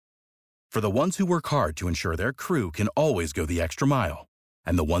For the ones who work hard to ensure their crew can always go the extra mile,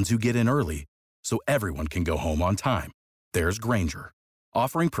 and the ones who get in early so everyone can go home on time, there's Grainger,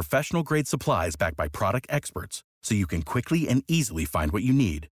 offering professional-grade supplies backed by product experts so you can quickly and easily find what you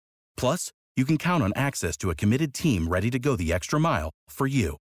need. Plus, you can count on access to a committed team ready to go the extra mile for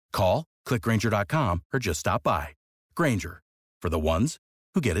you. Call, click Grainger.com, or just stop by. Grainger, for the ones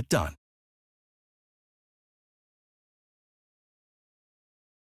who get it done.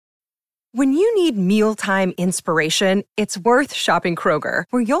 When you need mealtime inspiration, it's worth shopping Kroger,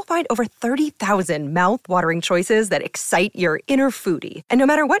 where you'll find over 30,000 mouth-watering choices that excite your inner foodie. And no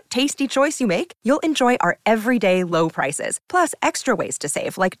matter what tasty choice you make, you'll enjoy our everyday low prices, plus extra ways to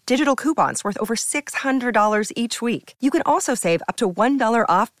save, like digital coupons worth over $600 each week. You can also save up to $1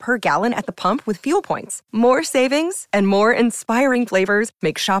 off per gallon at the pump with fuel points. More savings and more inspiring flavors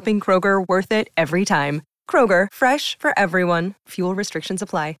make shopping Kroger worth it every time. Kroger, fresh for everyone. Fuel restrictions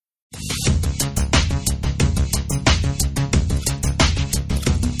apply.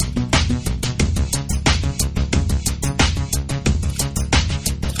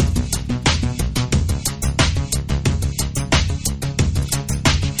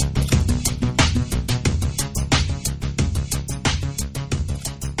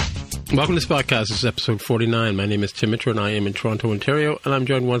 Welcome to this podcast. This is episode 49. My name is Tim Mitchell, and I am in Toronto, Ontario, and I'm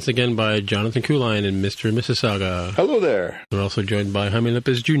joined once again by Jonathan Kuline in Mr. Mississauga. Hello there. We're also joined by Jaime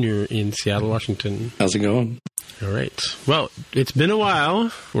Lopez Jr. in Seattle, Washington. How's it going? All right. Well, it's been a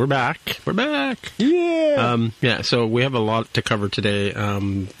while. We're back. Yeah. So we have a lot to cover today.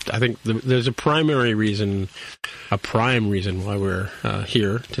 I think there's a prime reason why we're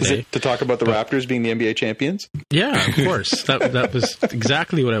here today. Is it to talk about the Raptors being the NBA champions? Yeah, of course. That was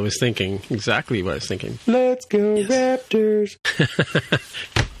exactly what I was thinking. Let's go, yes. Raptors.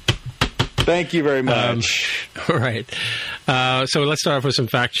 Thank you very much. All right. So let's start off with some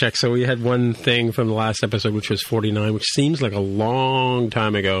fact checks. So we had one thing from the last episode, which was 49, which seems like a long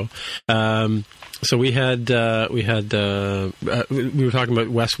time ago. So we were talking about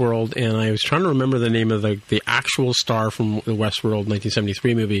Westworld, and I was trying to remember the name of the actual star from the Westworld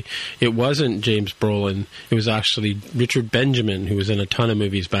 1973 movie. It wasn't James Brolin. It was actually Richard Benjamin, who was in a ton of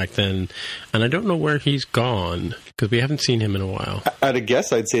movies back then. And I don't know where he's gone, because we haven't seen him in a while. At a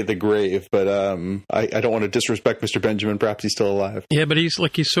guess, I'd say the grave, but I don't want to disrespect Mr. Benjamin. Perhaps he's still alive. Yeah, but he's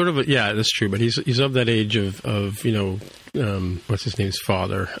sort of that's true. But he's of that age of what's his name's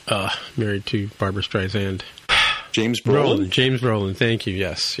father, married to Barbara Streisand. James Brolin? James Brolin, thank you,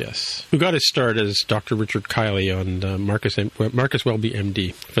 yes. Who got his start as Dr. Richard Kiley on Marcus Welby,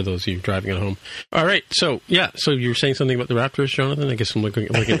 MD, for those of you driving at home. All right, so you were saying something about the Raptors, Jonathan? I guess I'm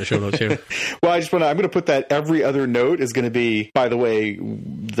looking at the show notes here. Well, I'm going to put that every other note is going to be, by the way,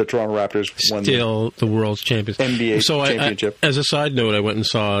 the Toronto Raptors won the world's champions. NBA championship. As a side note, I went and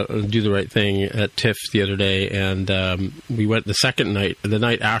saw Do the Right Thing at TIFF the other day, and we went the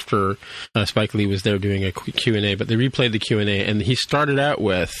night after Spike Lee was there doing a Q&A, but they replayed the Q&A, and he started out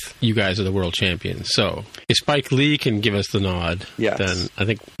with, "You guys are the world champions." So if Spike Lee can give us the nod, then I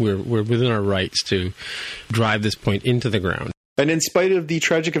think we're within our rights to drive this point into the ground. And in spite of the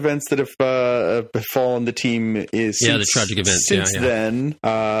tragic events that have befallen the team since then,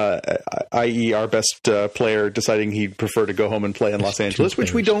 i.e. our best player deciding he'd prefer to go home and play in Los Angeles,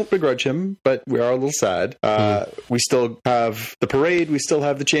 which we don't begrudge him, but we are a little sad. We still have the parade. We still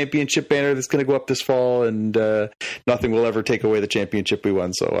have the championship banner that's going to go up this fall, and nothing will ever take away the championship we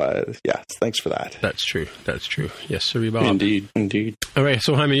won. So, thanks for that. That's true. Yes, sir, Bob. Indeed. All right,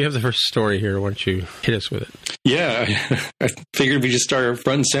 so Jaime, you have the first story here. Why don't you hit us with it? Yeah, I figured we just start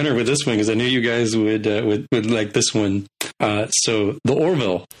front and center with this one because I knew you guys would like this one. So The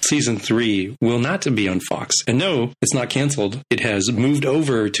Orville season 3 will not be on Fox. And no, it's not canceled. It has moved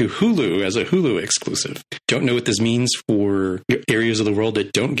over to Hulu as a Hulu exclusive. Don't know what this means for areas of the world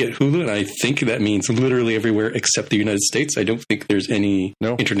that don't get Hulu. And I think that means literally everywhere except the United States. I don't think there's any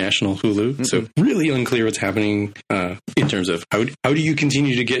international Hulu. Mm-mm. So really unclear what's happening in terms of how do you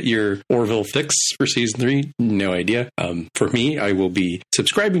continue to get your Orville fix for season 3? No idea. For me, I will be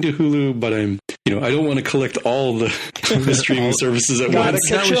subscribing to Hulu, but I don't want to collect all the streaming services at once.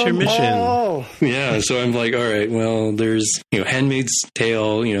 That was your mission. Yeah, so I'm like, all right, well, there's Handmaid's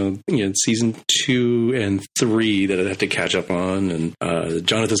Tale, season 2 and 3 that I'd have to catch up on, and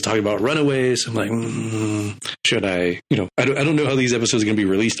Jonathan's talking about Runaways. I'm like, should I? I don't know how these episodes are going to be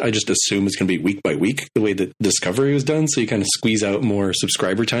released. I just assume it's going to be week by week, the way that Discovery was done. So you kind of squeeze out more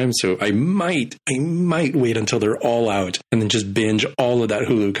subscriber time. So I might wait until they're all out and then just binge all of that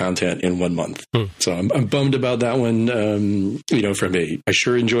Hulu content in 1 month. So I'm bummed about that one. I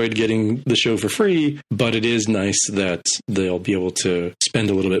sure enjoyed getting the show for free, but it is nice that they'll be able to spend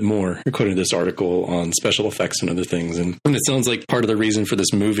a little bit more, according to this article, on special effects and other things. And it sounds like part of the reason for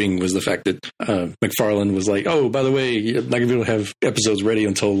this moving was the fact that McFarlane was like, oh, by the way, you're not going to be able to have episodes ready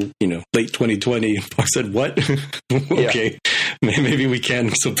until, late 2020. Fox said, what? Okay, maybe we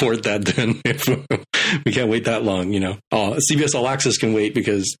can support that then. If we can't wait that long, CBS All Access can wait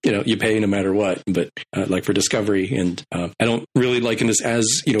because, you pay no matter what. But like for Discovery, and I don't really liken this as,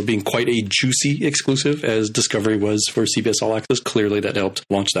 being quite a juicy exclusive as Discovery was for CBS All Access. Clearly that helped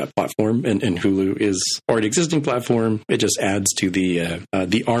launch that platform, and Hulu is already existing platform. It just adds to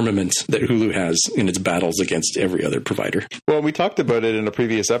the armament that Hulu has in its battles against every other provider. Well, we talked about it in a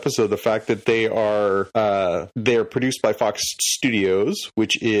previous episode, the fact that they're produced by Fox Studios,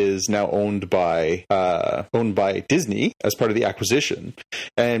 which is now owned by Disney as part of the acquisition.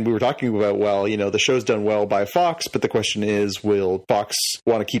 And we were talking about, the show's done well by Fox, but the question is, will Fox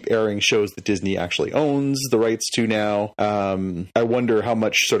want to keep airing shows that Disney actually owns the rights to now? I wonder how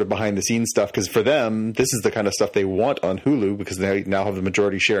much sort of behind the scenes stuff, because for them, this is the kind of stuff they want on Hulu, because they now have the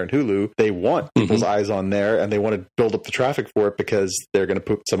majority share in Hulu. They want people's eyes on there, and they want to build up the traffic for it because they're going to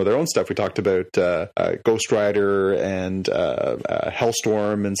put some of their own stuff. We talked about Ghost Rider and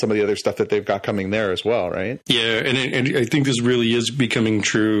Hellstorm and some of the other stuff that they've got coming there as well, right? Yeah, and I think this really is becoming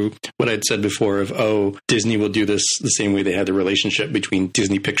true, what I'd said before of, Disney will do this the same way they had the relationship between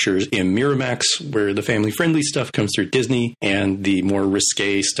Disney Pictures and Miramax, where the family-friendly stuff comes through Disney, and the more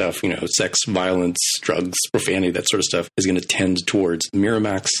risque stuff, sex, violence, drugs, profanity, that sort of stuff, is going to tend towards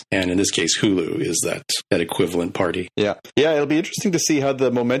Miramax. And in this case, Hulu is that equivalent party. Yeah, it'll be interesting to see how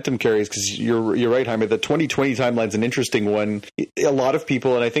the momentum carries, because you're right, Jaime. The 2020 timeline's an interesting one. A lot of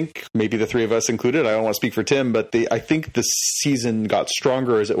people, and I think maybe the three of us included, I don't want to speak for Tim, but I think the season got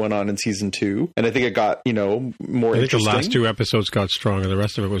stronger as it went on in season 2, and I think it got more interesting. The last 2 episodes got stronger. The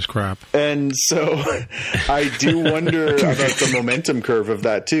rest of it was crap. And so I do wonder about the momentum curve of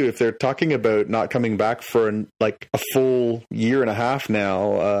that too. If they're talking about not coming back for a full year and a half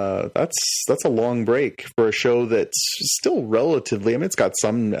now, that's a long break for a show that's still relatively, it's got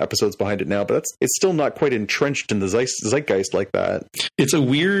some episodes behind it now, but it's still not quite entrenched in the zeitgeist like that. It's a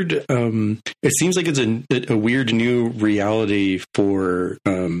weird, it seems like it's a weird new reality for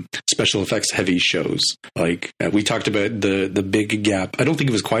special effects heavy shows. Like we talked about the big gap. I don't think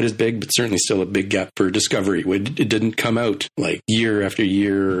it was quite as big, but certainly still a big gap for Discovery. It didn't come out like year after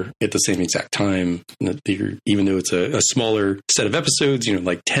year at the same exact time. Even though it's a smaller set of episodes,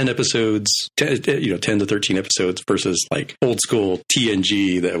 like 10 episodes, 10 to 13 episodes versus like old school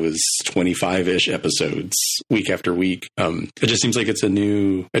TNG that was 25-ish episodes week after week. It just seems like it's a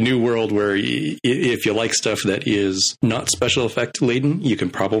new world where if you like stuff that is not special effect laden, you can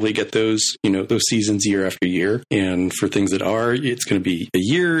probably get those seasons year after year. And for things that are, it's going to be a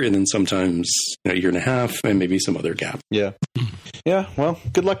year, and then sometimes a year and a half, and maybe some other gap. Yeah. Well,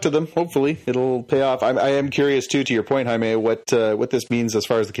 good luck to them. Hopefully it'll pay off. I am curious too, to your point, Jaime, what this means as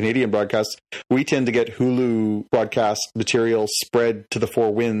far as the Canadian broadcast. We tend to get Hulu broadcast material spread to the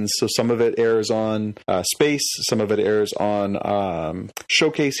 4 winds. So some of it airs on Space, some of it airs on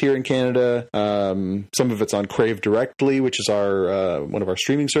Showcase here in Canada. Some of it's on Crave Directly, which is our one of our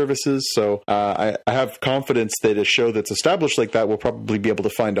streaming services. So I have confidence that a show that's established like that will probably be able to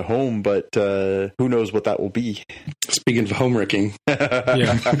find a home, but who knows what that will be. Speaking of home wrecking.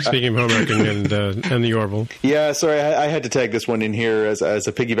 Speaking of home wrecking and the Orville. Yeah, sorry, I had to tag this one in here as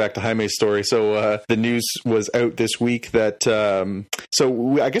a piggyback to Jaime's story. So the news was out this week that,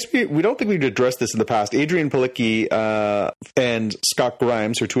 I guess we don't think we'd addressed this in the past. Adrian Palicki and Scott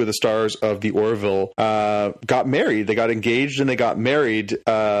Grimes, who are 2 of the stars of the Orville, got married. They got engaged and they got married,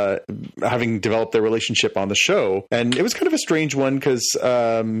 having developed their relationship on the show. And it was kind of a strange one because,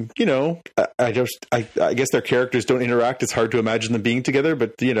 I guess their characters don't interact. It's hard to imagine them being together,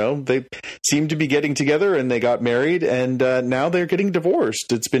 but, they seem to be getting together and they got married, and now they're getting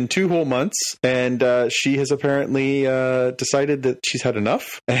divorced. It's been 2 whole months, and she has apparently decided that she's had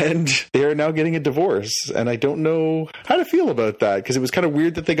enough, and they are now getting a divorce. And I don't know how to feel about that, because it was kind of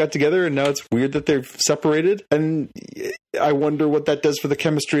weird that they got together, and now it's weird that they've separated. And I wonder what that does for the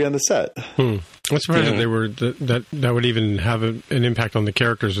chemistry on the set. I'm surprised that would even have an impact on the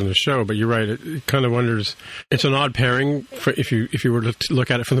characters in the show. But you're right; it kind of wonders. It's an odd pairing if you were to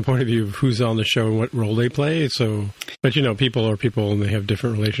look at it from the point of view of who's on the show and what role they play. So, but people are people, and they have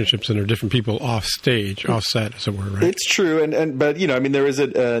different relationships, and they're different people off stage, off set, as it were. Right? It's true, but there is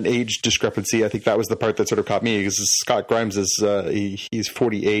an age discrepancy. I think that was the part that sort of caught me, because Scott Grimes is he's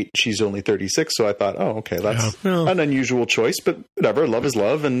 48, she's only 36. So I thought, oh, okay, that's an unusual choice, but whatever, love is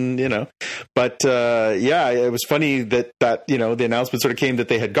love, and but it was funny that the announcement sort of came that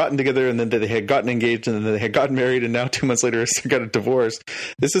they had gotten together, and then that they had gotten engaged, and then they had gotten married, and now 2 months later they got a divorce.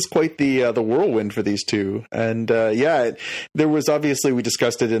 This is quite the whirlwind for these two. And there was, obviously, we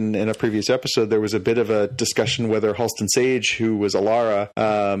discussed it in a previous episode, there was a bit of a discussion whether Halston Sage, who was Alara,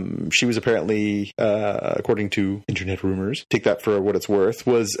 she was apparently, according to internet rumors, take that for what it's worth,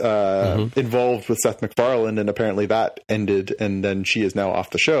 was involved with Seth MacFarlane, and apparently that ended, and then she is now off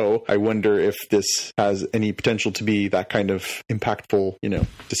the show. I wonder if this has any potential to be that kind of impactful,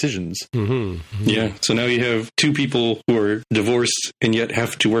 decisions. Yeah. So now you have two people who are divorced and yet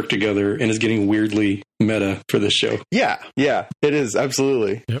have to work together, and it's getting weirdly meta for this show. Yeah, it is,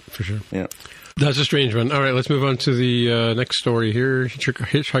 absolutely. Yep, for sure. Yeah. That's a strange one. All right, let's move on to the next story here,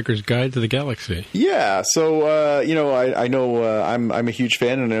 Hitchhiker's Guide to the Galaxy. Yeah, so, I know I'm a huge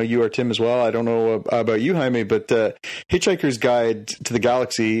fan, and I know you are, Tim, as well. I don't know about you, Jaime, but Hitchhiker's Guide to the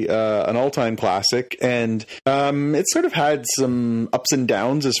Galaxy, an all-time classic, and it sort of had some ups and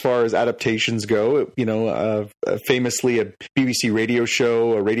downs as far as adaptations go. Famously a BBC radio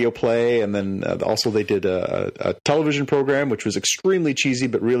show, a radio play, and then also they did a television program, which was extremely cheesy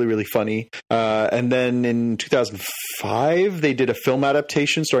but really, really funny. And then in 2005, they did a film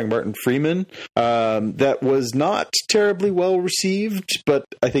adaptation starring Martin Freeman that was not terribly well received, but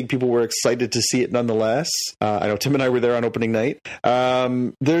I think people were excited to see it nonetheless. I know Tim and I were there on opening night.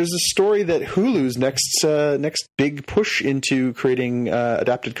 There's a story that Hulu's next big push into creating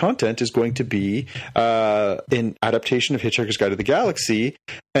adapted content is going to be an adaptation of Hitchhiker's Guide to the Galaxy,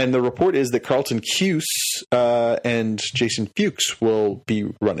 and the report is that Carlton Cuse and Jason Fuchs will be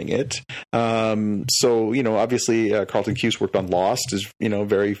running it. So, obviously Carlton Cuse worked on Lost, is,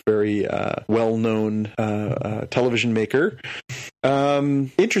 very, very well-known television maker.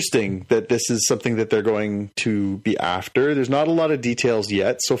 Interesting that this is something that they're going to be after. There's not a lot of details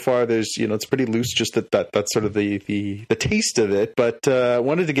yet. So far, there's, it's pretty loose, just that's sort of the taste of it. But I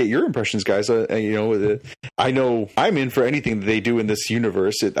wanted to get your impressions, guys. I know I'm in for anything that they do in this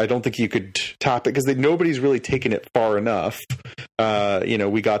universe. I don't think you could top it, because nobody's really taken it far enough.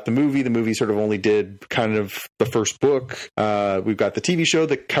 We got the movie. The movie sort of only did kind of the first book. We've got the TV show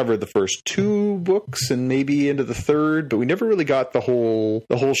that covered the first two books and maybe into the third, but we never really got the whole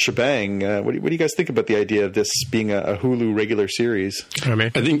shebang. What do you guys think about the idea of this being a Hulu regular series? I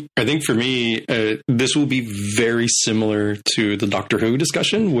think for me, this will be very similar to the Doctor Who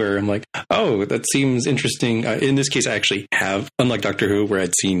discussion, where I'm like, oh, that seems interesting. In this case, I actually have, unlike Doctor Who, where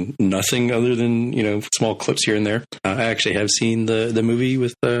I'd seen nothing other than small clips here and there. I actually have seen the movie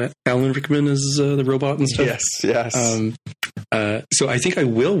with Alan Rickman as the robot and stuff. Yes. So I think I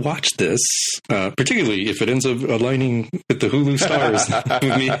will watch this, particularly if it ends up aligning with the Hulu stars,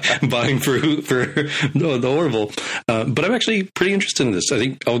 with me buying for the Orville. But I'm actually pretty interested in this. I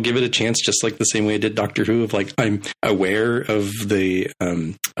think I'll give it a chance, just like the same way I did Doctor Who. Of like, I'm aware of the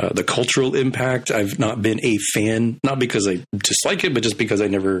cultural impact. I've not been a fan, not because I dislike it, but just because I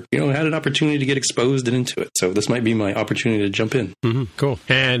never had an opportunity to get exposed and into it. So this might be my opportunity to jump in. Mm-hmm. Cool.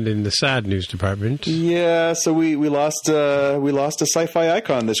 And in the sad news department, yeah. So we lost a sci-fi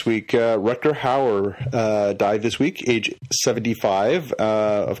icon this week. Rutger Hauer died this week, age 75.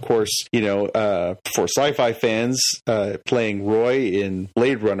 Of course, for sci-fi fans, playing Roy in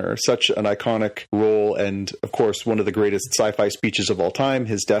Blade Runner, such an iconic role, and of course one of the greatest sci-fi speeches of all time.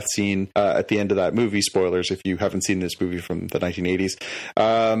 His death scene at the end of that movie. Spoilers if you haven't seen this movie from the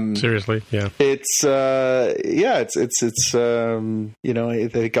 1980s. Seriously, yeah. I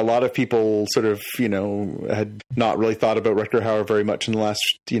think a lot of people sort of had not really thought about Rutger Hauer very much in the last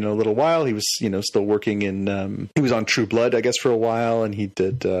little while. He was still working in he was on True Blood, I guess, for a while, and he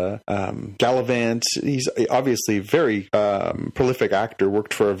did Gallivant. He's obviously a very prolific actor.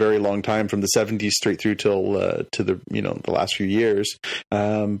 Worked for a very long time, from the 70s straight through till to the last few years.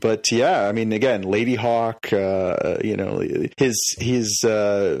 But yeah, I mean, again, Lady Hawk. His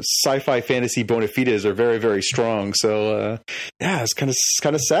sci-fi fantasy bona fides are very, very strong. So yeah, it's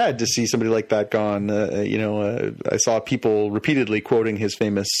kind of sad to see somebody like that gone. I saw people repeatedly quoting his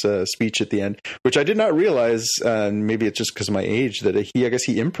famous speech at the end, which I did not realize, and maybe it's just because of my age, that I guess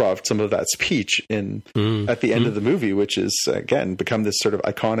he improv'd some of that speech at the end of the movie, which is again become this sort of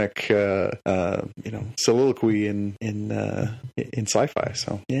iconic soliloquy in sci-fi.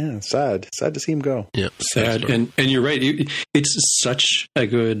 So yeah, sad to see him go. Yeah, sad. And you're right. It's such a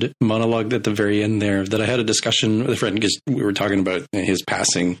good monologue at the very end there that I had a discussion with a friend, because we were talking about his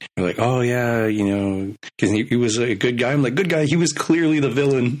passing. We're like, oh yeah, because he was a good guy. I'm like, like, good guy. He was clearly the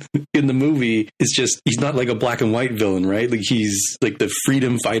villain in the movie. It's just, he's not like a black and white villain, right? Like, he's like the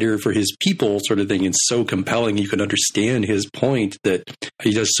freedom fighter for his people sort of thing. And so compelling. You can understand his point that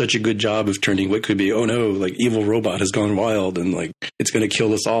he does such a good job of turning what could be, oh no, like evil robot has gone wild and like it's going to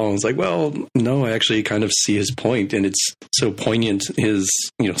kill us all. And it's like, well, no, I actually kind of see his point, and it's so poignant, his,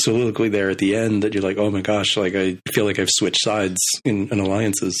 soliloquy there at the end, that you're like, oh my gosh, like I feel like I've switched sides in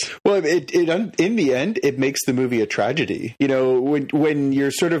alliances. Well, it in the end, it makes the movie a tragedy. When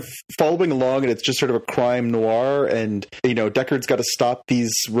you're sort of following along and it's just sort of a crime noir, and Deckard's got to stop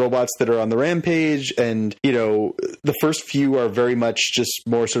these robots that are on the rampage, and the first few are very much just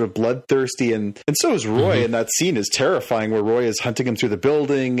more sort of bloodthirsty, and so is Roy. Mm-hmm. And that scene is terrifying, where Roy is hunting him through the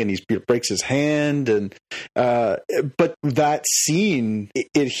building and he breaks his hand, and but that scene,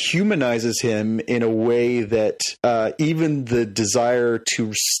 it humanizes him in a way that even the desire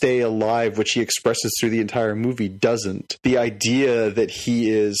to stay alive, which he expresses through the entire movie, doesn't. The idea that he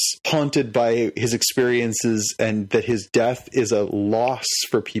is haunted by his experiences and that his death is a loss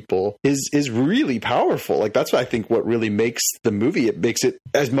for people is really powerful. Like, that's what I think what really makes the movie. It makes it,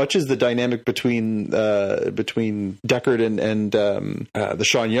 as much as the dynamic between Deckard and the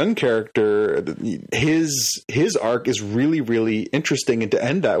Sean Young character, his arc is really, really interesting, and to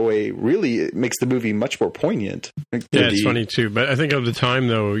end that way really it makes the movie much more poignant. It's funny too, but I think of the time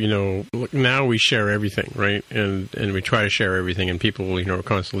though, now we share everything, right? And we try to share everything, and people, are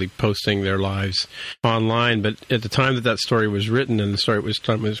constantly posting their lives online. But at the time that story was written and the story was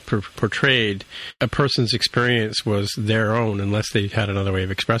portrayed, a person's experience was their own, unless they had another way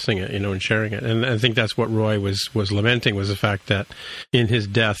of expressing it, and sharing it. And I think that's what Roy was lamenting, was the fact that in his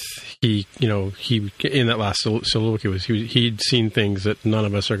death, he in that last soliloquy he'd seen things that none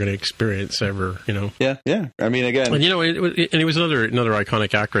of us are going to experience ever, Yeah. I mean, again, and and he was another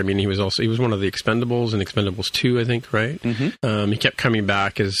iconic actor. I mean, he was one of the Expendables and Expendables 2, I think, right? Mm-hmm. He kept coming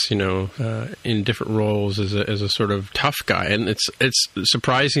back as in different roles as a sort of tough guy, and it's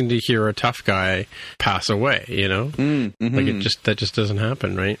surprising to hear a tough guy pass away. Mm-hmm. Like that just doesn't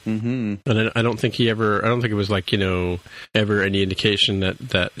happen, right? Mm-hmm. And I don't think it was like ever any indication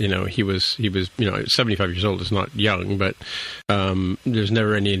that he was 75 years old is not young, but there's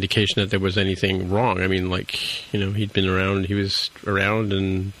never any indication that there was anything wrong. I mean, like, he'd been around, he was around,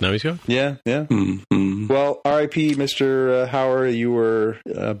 and now he's gone. Yeah. Mm-hmm. Well, R.I.P. Mr. Hauer, you were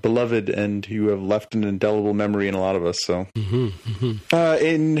beloved, and you have left an indelible memory in a lot of us. So,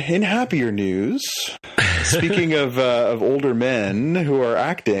 in happier news, speaking of older men who are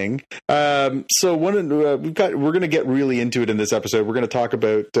acting, so we're going to get really into it in this episode. We're going to talk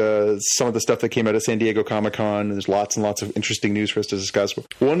about some of the stuff that came out of San Diego Comic-Con. There's lots and lots of interesting news for us to discuss.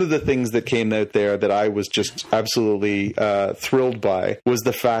 One of the things that came out there that I was just absolutely thrilled by was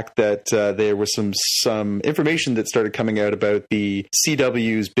the fact that there was some information that started coming out about the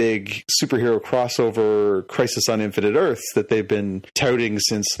CW's big superhero crossover Crisis on Infinite Earths that they've been touting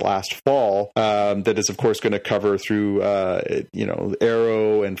since last fall. That is, of course, going to cover through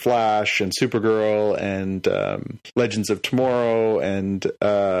Arrow and Flash and Supergirl and Legends of Tomorrow and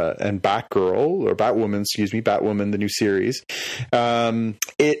Batgirl, or Batwoman, the new series.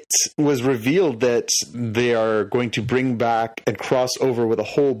 It was revealed that they are going to bring back and cross over with a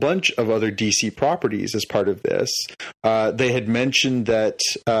whole bunch of other DC properties as part of this. They had mentioned that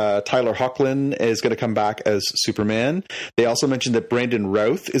Tyler Hoechlin is going to come back as Superman. They also mentioned that Brandon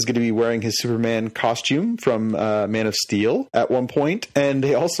Routh is going to be wearing his Superman costume from Man of Steel at one point. And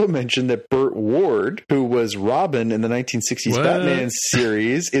they also mentioned that Burt Ward, who was Robin in the 1960s Batman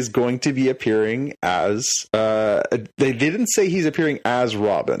series, is going to be appearing as... They didn't say he's appearing as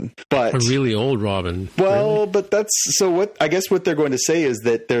Robin, but... A really old Robin. Well, really? But that's... So what I guess what they're going to say is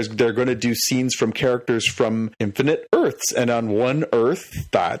that they're going to do scenes from characters from Infinite Earths. And on one Earth,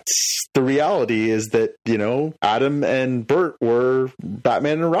 that's the reality, is that, Adam and Burt were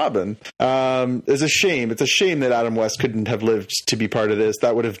Batman and Robin. It's a shame. It's a shame that Adam West couldn't have lived to be part of this.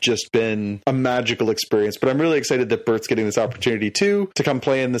 That would have just been a magical experience. But I'm really excited that Burt's getting this opportunity too, to come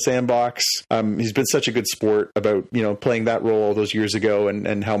play in the sandbox. He's been such a good sport about, playing that role all those years ago,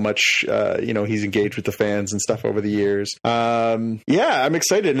 and how much, he's engaged with the fans and stuff over the years. I'm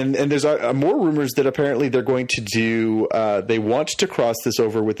excited. And there's more rumors that apparently they're going to do, they want to cross this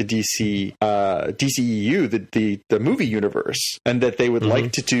over with the DCEU, the movie universe, and that they would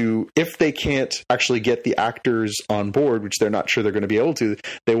like to do, if they can't actually get the actors on board, which they're not sure they're going to be able to.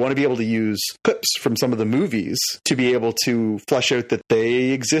 They want to be able to use clips from some of the movies to be able to flesh out that they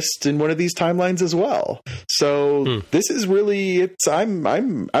exist in one of these timelines as well. So this is really,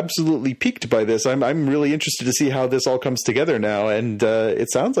 I'm absolutely piqued by this. I'm really interested to see how this all comes together now. And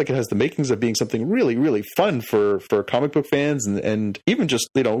it sounds like it has the makings of being something really, really fun for comic book fans and even just,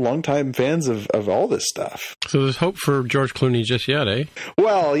 longtime fans of all this stuff. So there's hope for George Clooney just yet, eh?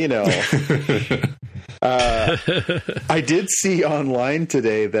 Well, I did see online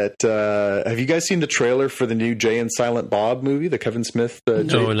today that have you guys seen the trailer for the new Jay and Silent Bob movie, the Kevin Smith?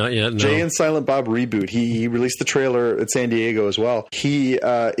 No, not yet. No. Jay and Silent Bob reboot. He released the trailer at San Diego as well. He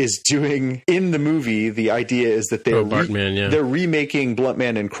is doing in the movie. The idea is that they're they're remaking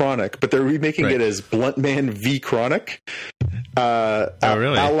Bluntman and Chronic, but they're remaking it as Bluntman v Chronic.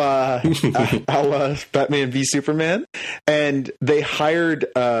 Really? A la Batman v Superman, and they hired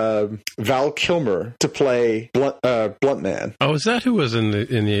Val Kilmer to play Bluntman. Oh, is that who was in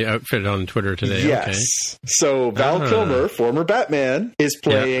the outfit on Twitter today? Yes. Okay. So Val Kilmer, former Batman, is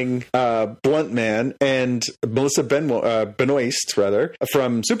playing Bluntman, and Melissa Benoist, rather,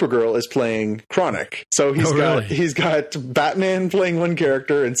 from Supergirl, is playing Chronic. So he's got Batman playing one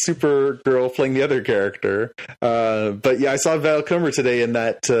character and Supergirl playing the other character. But yeah, I saw Val Kilmer today in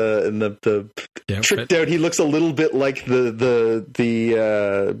that in the tricked out. He looks a little bit like the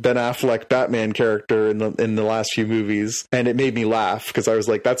Ben Affleck Batman character in the last few movies, and it made me laugh because I was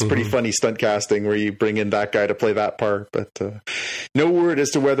like, that's pretty funny stunt casting where you bring in that guy to play that part. But no word as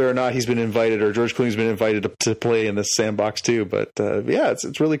to whether or not he's been invited or George Clooney's been invited to play in this sandbox too. But yeah,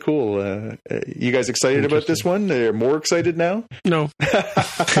 it's really cool. You guys excited about this one? Are more excited now? No. I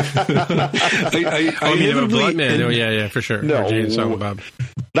mean about Bloodman. Oh yeah, for sure. No, Bob.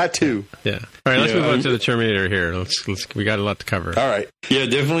 That too. Yeah. All right, let's move on to the Terminator here. Let's we got a lot to cover. All right. Yeah,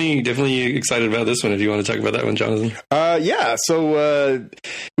 definitely excited about this one. If you want to talk about that one, Jonathan. Yeah. So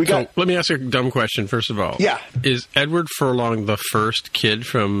we got. So, let me ask you a dumb question first of all. Yeah. Is Edward Furlong the first kid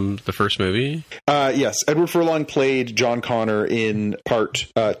from the first movie? Yes, Edward Furlong played John Connor in Part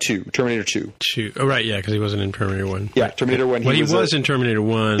 2, Terminator 2. Oh right, yeah, because he wasn't in Terminator 1. Yeah, Terminator 1. He was in Terminator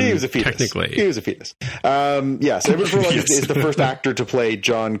 1. He was a fetus. Technically, he was a fetus. Yes, Edward Furlong is the first actor to play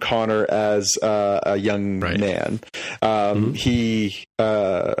John Connor as a young man. He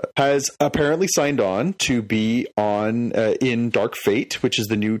has apparently signed on to be on in Dark Fate, which is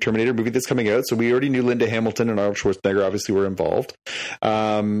the new Terminator movie that's coming out. So we already knew Linda Hamilton and Arnold Schwarzenegger obviously were involved.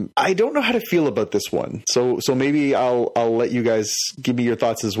 I don't know how to feel about this one, so maybe I'll let you guys give me your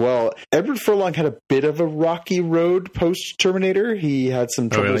thoughts as well. Edward Furlong had a bit of a rocky road post Terminator. He had some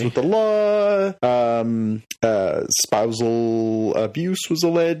troubles with the law. Spousal abuse was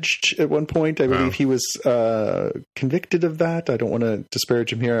alleged at one point. I believe he was convicted of that. I don't want to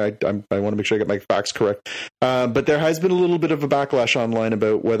disparage him here. I want to make sure I get my facts correct. But there has been a little bit of a backlash online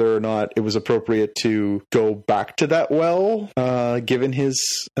about whether or not it was appropriate to go back to that well, given his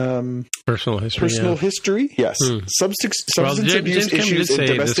personal history. Yes. Substance abuse issues and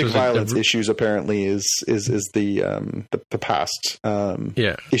domestic violence issues apparently is the past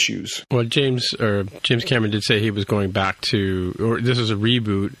issues. Well, James Cameron did say he was going back to, or this is a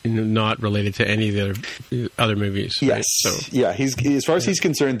reboot, not related to any of the other movies. Yes. Right? So, yeah. He's as far as he's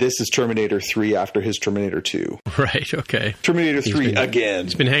concerned, this is Terminator 3 after his Terminator 2. Right. Okay. Terminator 3 again.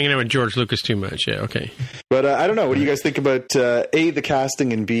 He's been hanging out with George Lucas too much. Yeah. Okay. But I don't know. What do you guys think about A, the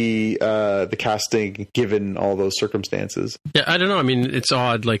casting, and B, the casting given all those circumstances? Yeah, I don't know. I mean, it's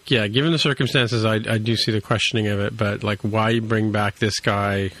odd. Like, yeah, given the circumstances, I do see the questioning of it. But like, why bring back this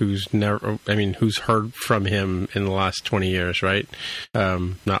guy who's who's heard from him in the last 20 years, right?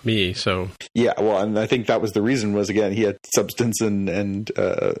 Not me. So yeah, well, and I think that was the reason was, again, he had substance and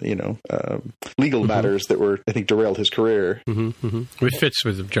legal matters that were, I think, derailed his career. It fits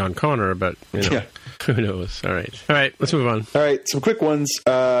with John Connor, but who knows? All right, let's move on. All right, some quick ones.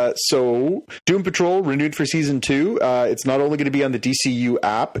 So Doom Patrol renewed for season 2. It's not only going to be on the DCU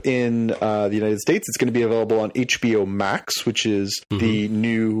app in the United States, it's going to be available on HBO Max, which is the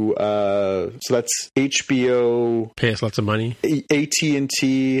new so that's HBO. Pay us lots of money.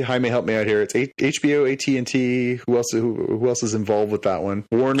 AT&T. Jaime, help me out here. It's HBO, AT&T. Who else is involved with that one?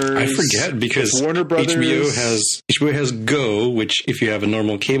 Warner. I forget, because Warner Brothers. HBO has Go, which if you have a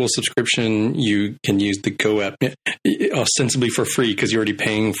normal cable subscription, you can use the Go app ostensibly for free because you're already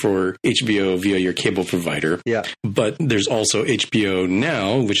paying for HBO via your cable provider. Yeah. But there's also HBO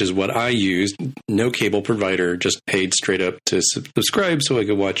Now, which is what I used. No cable provider, just paid straight up to subscribe so I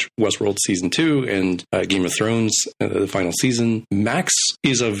could watch Westworld season 2 and Game of Thrones, the final season. Max Max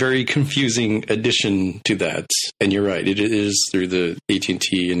is a very confusing addition to that. And you're right, it is through the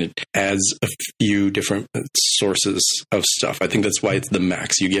AT&T, and it adds a few different sources of stuff. I think that's why it's the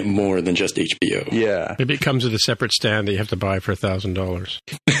Max. You get more than just HBO. Yeah. Maybe it comes with a separate stand that you have to buy for $1,000.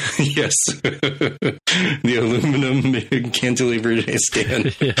 Yes. The aluminum cantilever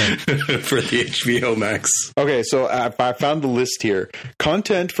stand for the HBO Max. Okay, so I found the list here.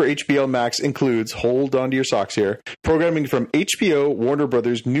 Content for HBO Max includes, hold on to your socks here, programming from HBO, Warner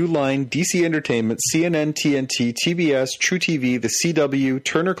Brothers, New Line, DC Entertainment, CNN, TNT, TBS, True TV, The CW,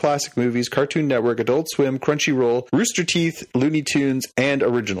 Turner Classic Movies, Cartoon Network, Adult Swim, Crunchyroll, Rooster Teeth, Looney Tunes, and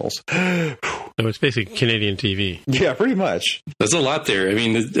Originals. So it's basically Canadian TV. Yeah, pretty much. There's a lot there. I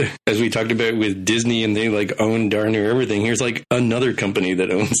mean, as we talked about with Disney, and they like own darn near everything, here's like another company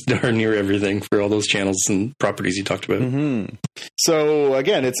that owns darn near everything for all those channels and properties you talked about. Mm-hmm. So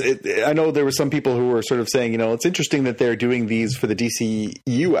again, I know there were some people who were sort of saying, it's interesting that they're doing these for the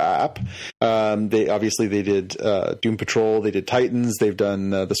DCU app. They did Doom Patrol, they did Titans, they've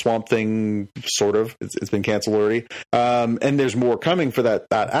done the Swamp Thing, sort of. It's been canceled already. And there's more coming for that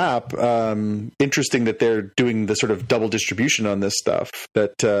app. Interesting that they're doing the sort of double distribution on this stuff,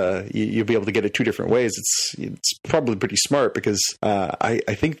 that you'll be able to get it two different ways. It's probably pretty smart, because I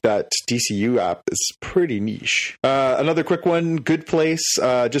think that DCU app is pretty niche. Another quick one, Good Place,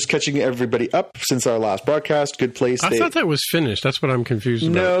 just catching everybody up since our last broadcast. Good Place. I thought that was finished. That's what I'm confused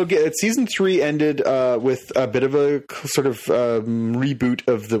about. No, season 3 ended with a bit of a sort of reboot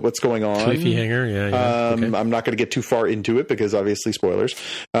of what's going on. Cliffhanger, yeah. Okay. I'm not going to get too far into it because obviously spoilers.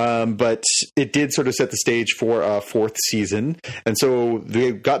 But it did sort of set the stage for a 4th season. And so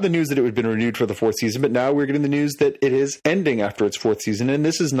they got the news that it had been renewed for the 4th season, but now we're getting the news that it is ending after its 4th season. And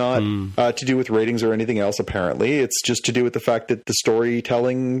this is not to do with ratings or anything else, apparently. It's just to do with the fact that the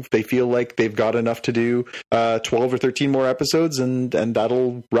storytelling, they feel like they've got enough to do 12 or 13 more episodes, and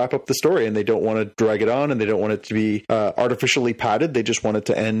that'll wrap up the story. And they don't want to drag it on, and they don't want it to be artificially padded. They just want it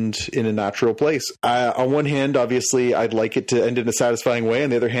to end in a natural place. On one hand, obviously, I'd like it to end in a satisfying way. On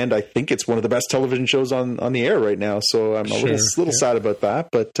the other hand, I think it's one of the best television shows on the air right now. So I'm a little sad about that.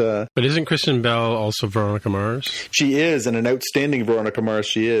 But isn't Kristen Bell also Veronica Mars? She is, and an outstanding Veronica Mars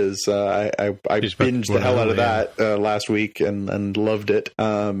she is. I binged the hell out of that last week and loved it.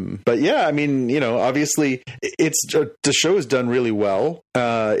 But yeah, I mean, obviously the show is done really well.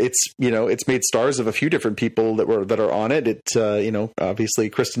 It's made stars of a few different people that are on it. Obviously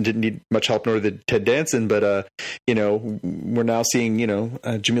Kristen didn't need much help, nor did Ted Danson, but we're now seeing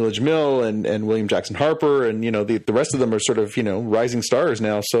Jamila Jamil and William Jackson Harper, and the rest of them are sort of rising stars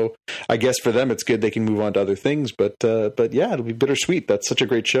now. So I guess for them it's good, they can move on to other things. But yeah, it'll be bittersweet. That's such a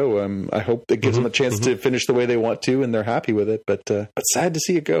great show. I hope it gives them a chance to finish the way they want to, and they're happy with it. But sad to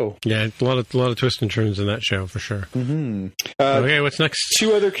see it go. Yeah, a lot of twists and turns in that show for sure. Mm-hmm. Okay, what's next?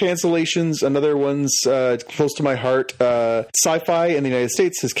 2 other cancellations. Another one's close to my heart. Sci-Fi in the United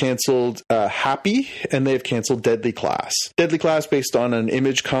States has canceled Happy, and they've canceled Deadly Class. Deadly Class, based on an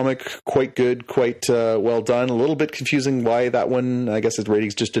Image comic, quite good, quite well done. A little bit confusing why that one. I guess its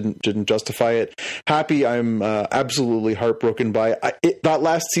ratings just didn't justify it. Happy, I'm absolutely heartbroken by. That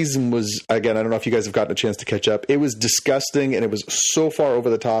last season was, again, I don't know if you guys have gotten a chance to catch up. It was disgusting, and it was so far over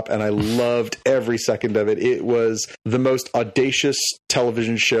the top, and I loved every second of it. It was the most audacious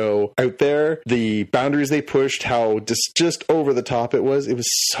television show out there. The boundaries they pushed, how just over the top it was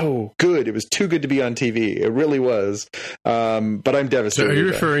so good. It was too good to be on TV. It really was. But I'm devastated. So are you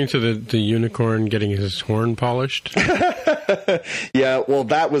referring to the unicorn getting his horn polished? Yeah, well,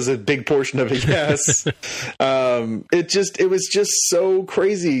 that was a big portion of it, yes. It was just so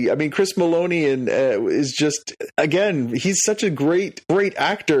crazy. I mean, Chris Maloney is just, again, he's such a great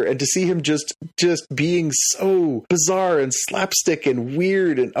actor, and to see him just being so bizarre and slapstick and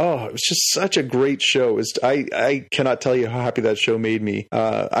weird, and it was just such a great show. I cannot tell you how happy that show made me.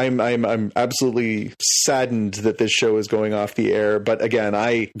 I'm absolutely saddened that this show is going off the air. But again,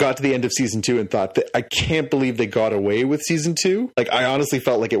 I got to the end of season 2 and thought that I can't believe they got away with season 2. Like, I honestly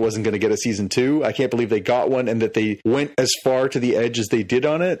felt like it wasn't going to get a season 2. I can't believe they got one, and that they went as far to the edge as they did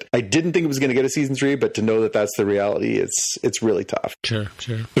on it. I didn't think it was going to get a season 3, but to know that that's the reality, it's really tough. Sure.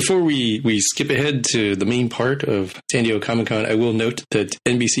 Before we skip ahead to the main part of San Diego Comic-Con, I will note that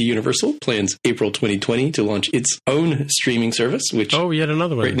NBC Universal plans April 2020 to launch its own streaming service, which yet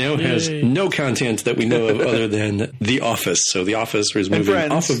another one right now has no content that we know of other than The Office. So The Office is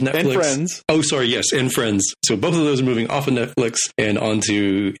moving off of Netflix. And Friends. Oh, sorry, yes, and Friends. So both of those are moving off of Netflix and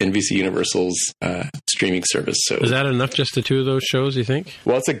onto NBC Universal's streaming service. So is that enough? Just the two of those shows, you think?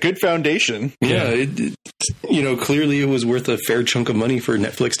 Well, it's a good foundation. Yeah, clearly it was worth a fair chunk of money for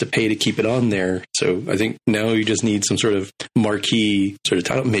Netflix to pay to keep it on there. So I think now you just need some sort of marquee sort of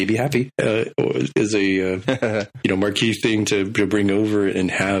title. Maybe Happy is a marquee thing to bring over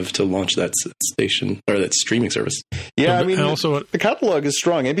and have to launch that station or that streaming service. Yeah, I mean, also the catalog is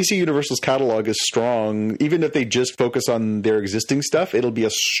strong. NBC Universal's catalog is strong. Even if they just focus on their existing stuff, it'll be a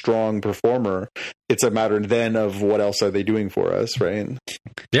strong performer. It's a matter then of what else are they doing for us, right?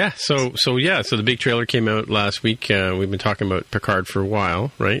 Yeah. So the big trailer came out last week. We've been talking about Picard for a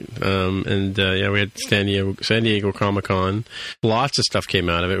while, right? We had San Diego Comic-Con. Lots of stuff came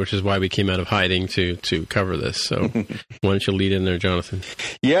out of it, which is why we came out of hiding to cover this. So why don't you lead in there, Jonathan?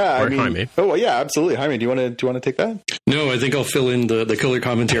 Yeah, or Jaime. Oh, yeah, absolutely. Jaime, do you want to take that? No, I think I'll fill in the color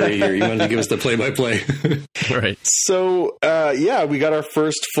commentary here. You wanted to give us the play-by-play. Right. So, we got our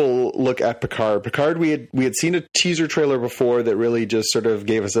first full look at Picard. We had seen a teaser trailer before that really just sort of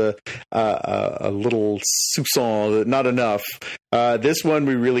gave us a little soupçon, not enough. This one,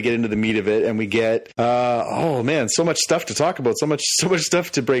 we really get into the meat of it, and we get, so much stuff to talk about, so much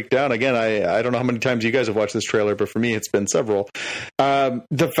stuff to break down. Again, I don't know how many times you guys have watched this trailer, but for me, it's been several.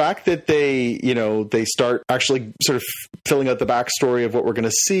 The fact that they start actually sort of filling out the backstory of what we're going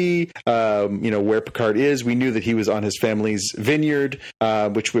to see, where Picard is. We knew that he was on his family's vineyard,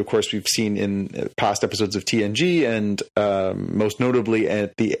 which of course we've seen in past episodes of TNG, and most notably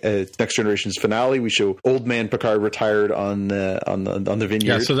at the Next Generation's finale, we show old man Picard retired on the vineyard.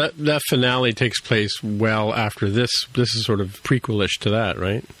 Yeah, so that finale takes place well after this. This is sort of prequelish to that,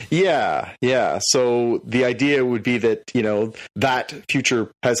 right? Yeah. So the idea would be that that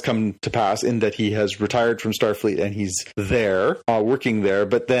future has come to pass in that he has retired from Starfleet and he's there, working there.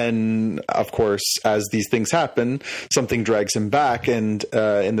 But then, of course, as these things happen, something drags him back. And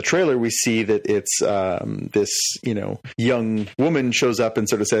in the trailer, we see that it's this young woman shows up and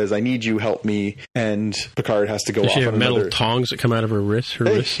sort of says, "I need you, help me." And Picard has to go off. Does she have metal tongs that come out of her wrists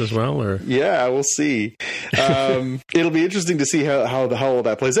as well? Or yeah, we'll see. It'll be interesting to see how all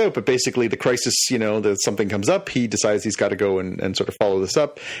that plays out. But basically, the crisis, that something comes up, he decides he's got to go and sort of follow this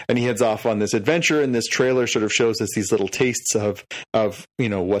up, and he heads off on this adventure. And this trailer sort of shows us these little tastes of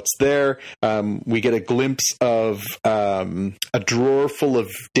what's there. We get a glimpse of a drawer full of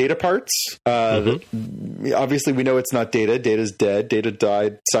data parts. Obviously, we know it's not Data. Data's dead. Data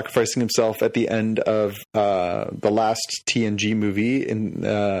died, sacrificing himself at the end of the last TNG movie in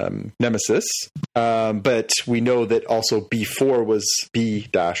Nemesis. But we know that also B4 was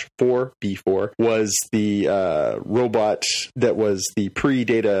B-4 was the robot that was the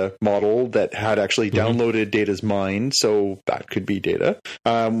pre-Data model that had actually downloaded Data's mind. So that could be Data.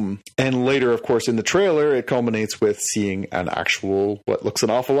 And later, of course, in the trailer, it culminates with seeing an actual, what looks an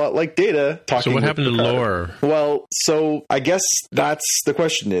awful lot like Data talking. So what happened to Lore? Well, so I guess that's the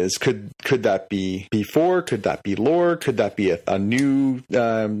question is, could that be B4? Could that be Lore? Could that be a new,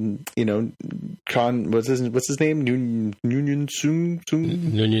 what's his name? Noonien Soong?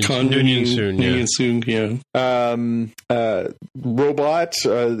 Noonien Soong, yeah. Robot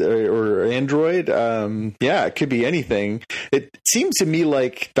or android. It could be anything. It seems to me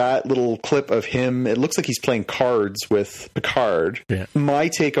like that little clip of him, it looks like he's playing cards with Picard. Yeah. My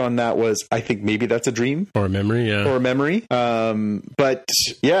take on that was, I think maybe that's a dream. Or a memory, yeah. But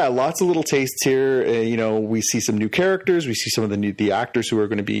yeah, lots of little tastes here. We see some new characters. We see some of the actors who are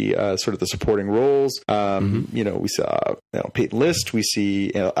going to be sort of the supporting roles. We saw Peyton List. We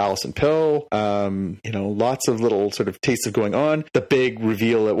see Alison Pill. Lots of little sort of tastes of going on. The big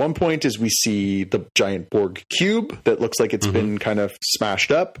reveal at one point is we see the giant Borg cube that looks like it's been kind of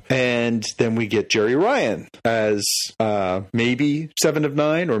smashed up. And then we get Jeri Ryan as maybe 7 of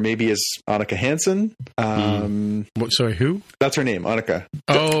 9 or maybe as Annika Hansen. Sorry, who? That's her name, Annika.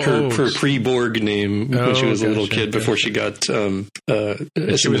 Her pre-Borg name when she was a little kid before she got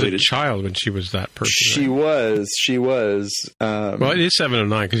assimilated. She was a child when she was that person. She was. Well, it is 7 of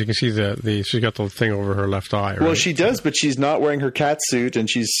 9 because you can see she's got the thing over her left eye. Right? Well, she does, but she's not wearing her cat suit, and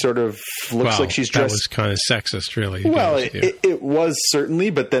she's sort of looks like she's dressed. That was kind of sexist, really. Well, it was certainly,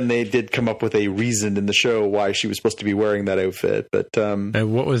 but then they did come up with a reason in the show why she was supposed to be wearing that outfit. But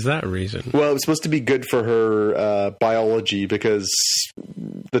and what was that reason? Well, it was supposed to be good for her biology because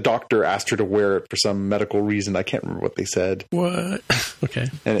the doctor asked her to wear it for some medical reason. I can't remember what they said. What? Okay.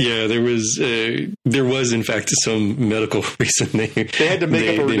 Yeah, there was in fact some medical reason. They had to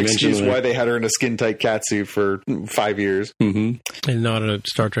make up an excuse why they had her in a skin-tight catsuit for 5 years. Mm-hmm. And not a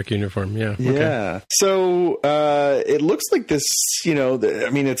Star Trek uniform, yeah. Okay. Yeah. So it looks like this,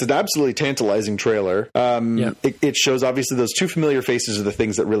 it's an absolutely tantalizing trailer. It shows, obviously, those two familiar faces are the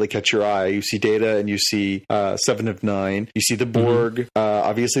things that really catch your eye. You see Data and you see Seven of Nine. You see the Borg. Mm-hmm.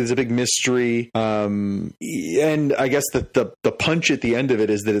 Obviously, there's a big mystery. And I guess the punch at the end of it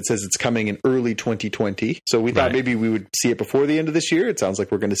is that it says it's coming in early 2020. So we thought maybe we would see it before the end of this year. It sounds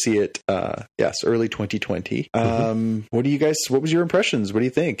like we're going to see it, early 2020. What was your impressions? What do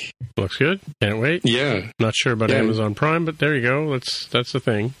you think? Looks good. Can't wait. Yeah. Not sure about Amazon Prime, but there you go. That's the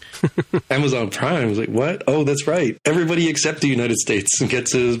thing. Amazon Prime was like, what? Oh, that's right. Everybody except the United States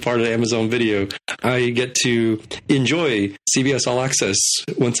gets as part of Amazon Video. I get to enjoy CBS All Access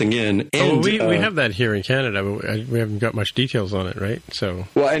once again. And we have that here in Canada, but we haven't got much details on it, right? So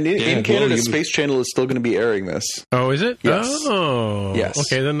in Canada, Space Channel is still going to be airing this. Oh, is it? Yes. Oh, yes.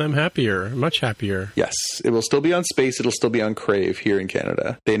 Okay, then I'm happier, much happier. Yes, it will still be on Space. It'll still be on Crave here in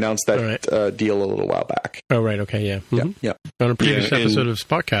Canada. They announced that deal a little while back. Oh, right. Okay, yeah. Mm-hmm. Yeah. On a previous episode of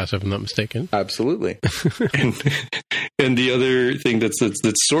Spotcast, if I'm not mistaken. Absolutely. and the other thing that's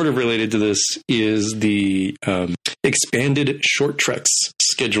sort of related to this is the expanded Short Treks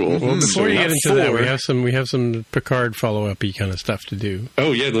schedule. Well, before you get into that, we have some Picard follow-up-y kind of stuff to do.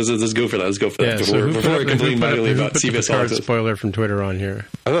 Oh yeah, let's go for that. Before I complain mightily about CBS All Access. Spoiler from Twitter on here.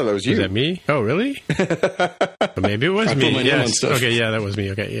 I thought that was you. Is that me? Oh, really? Maybe it was me. Yes. Okay. Yeah, that was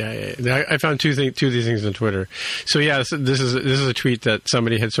me. Okay. Yeah. I found two of these things on Twitter. So yeah, this is a tweet that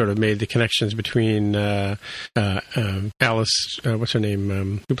somebody had sort of made the connections between Alice. What's her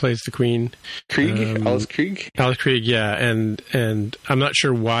name? Who plays the Queen? Alice Krieg. Alice Krieg. Yeah, and I'm not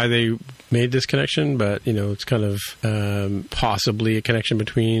sure why they made this connection, but it's kind of possibly a connection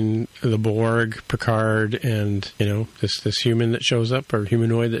between the Borg, Picard, and this human that shows up, or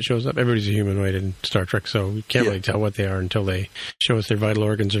humanoid that shows up. Everybody's a humanoid in Star Trek, so we can't really tell what they are until they show us their vital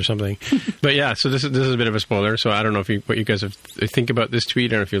organs or something. But yeah, so this is a bit of a spoiler. So I don't know what you guys think about this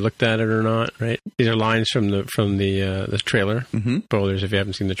tweet, or if you looked at it or not. Right? These are lines from the trailer. Mm-hmm. Spoilers if you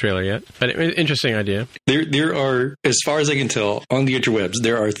haven't seen the trailer yet. But interesting idea. There are, as far as I can tell, on the interwebs,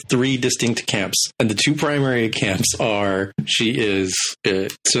 there are 3 distinct camps, and the 2 primary camps are she is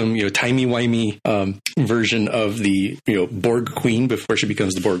some timey-wimey version of the Borg Queen before she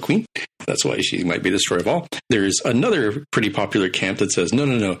becomes the Borg Queen. That's why she might be the destroyer of all. There's another pretty popular camp that says,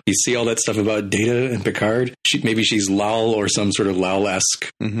 no. You see all that stuff about Data and Picard? Maybe she's Lal or some sort of Lal-esque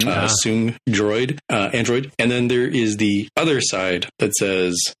Soong android. And then there is the other side that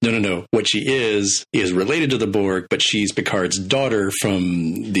says, no. What she is related to the Borg, but she's Picard's daughter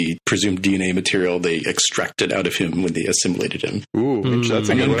from the presumed DNA material they extracted out of him when they assimilated him. Ooh, that's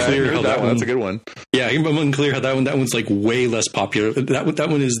a good one. That's a good one. Yeah, I'm unclear how that one's like way less popular. That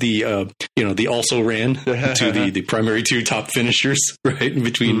one is the the also ran to the primary 2 top finishers, right,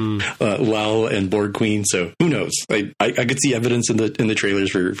 between Lal and Borg Queen. So who knows? I could see evidence in the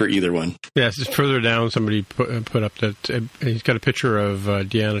trailers for either one. Yeah, just further down, somebody put up that he's got a picture of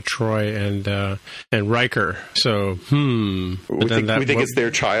Deanna Troi and Riker. So we think it's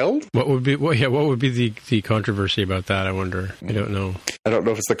their child. What would be the controversy about that? I wonder. I don't know. I don't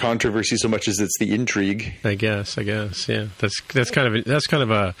know if it's the controversy so much as it's the intrigue. I guess. Yeah, that's kind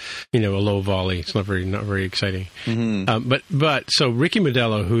of a a low volley. It's not very exciting. Mm-hmm. But so Ricky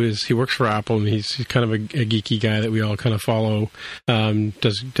Modello, he works for Apple, and he's kind of a geeky guy that we all kind of follow.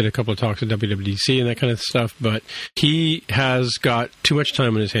 Did a couple of talks at WWDC and that kind of stuff. But he has got too much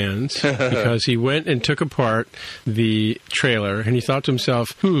time on his hands because he went and took apart the trailer, and he thought to himself,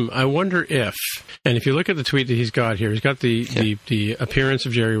 I wonder if. And if you look at the tweet that he's got here, he's got the appearance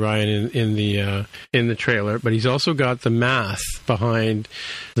of Jerry Ryan in the trailer, but he's also got the math behind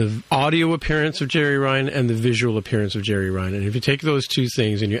the audio appearance of Jerry Ryan and the visual appearance of Jerry Ryan. And if you take those two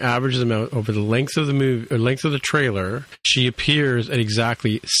things and you average them out over the length of the movie or length of the trailer, she appears at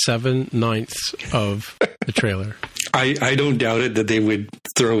exactly 7/9 of the trailer. I don't doubt it that they would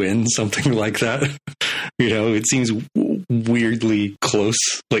throw in something like that. It seems weirdly close.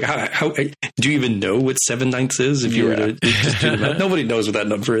 Like, how do you even know what 7/9 is? If you were to just do the math, nobody knows what that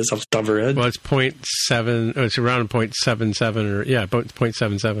number is off the top of their head. Well, it's 0.7. It's around 0.77 about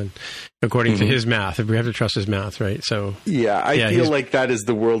 0.77, according to his math. If we have to trust his math, right? So I feel like that is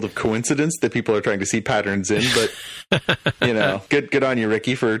the world of coincidence that people are trying to see patterns in. But Good on you,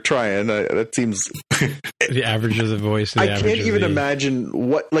 Ricky, for trying. That seems the average of the voice. I can't even imagine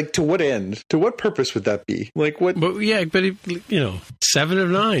to what end, to what purpose would that be? Like what? But 7 of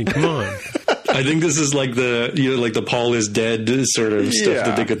 9. Come on. I think this is like the Paul is dead sort of stuff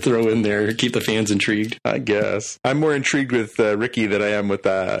that they could throw in there, keep the fans intrigued. I guess I'm more intrigued with Ricky than I am with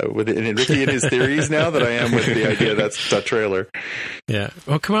Ricky and his theories now that I am with the idea that's that trailer. Yeah.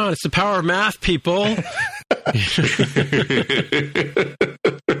 Oh, come on! It's the power of math, people.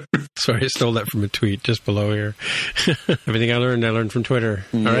 Sorry, I stole that from a tweet just below here. Everything I learned from Twitter.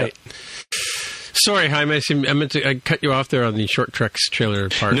 All right. Sorry, Jaime, I cut you off there on the Short Treks trailer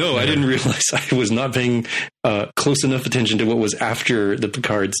part. No, I didn't realize I was not paying close enough attention to what was after the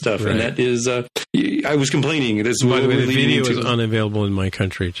Picard stuff. Right. And that is, I was complaining. This By the way, the video is unavailable in my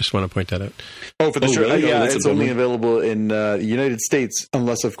country. Just want to point that out. Oh, for the trailer? Really? Yeah, it's only available in the United States,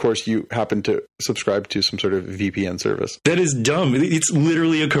 unless, of course, you happen to subscribe to some sort of VPN service. That is dumb. It's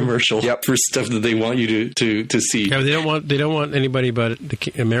literally a commercial for stuff that they want you to see. Yeah, they don't want anybody but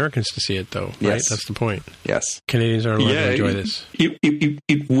the Americans to see it, though. Right? Yes. That's the point. Yes. Canadians aren't allowed to enjoy this.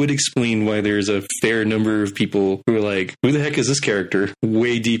 It would explain why there's a fair number of people who are like, who the heck is this character?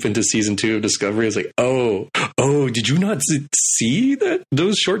 Way deep into season 2 of Discovery. It's like, oh, did you not see that?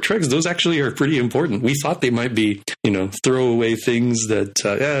 Those short treks, those actually are pretty important. We thought they might be, throwaway things that,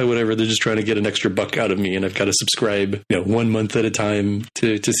 whatever, they're just trying to get an extra buck out of me and I've got to subscribe, 1 month at a time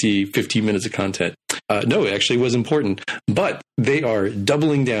to see 15 minutes of content. No, it actually was important. But they are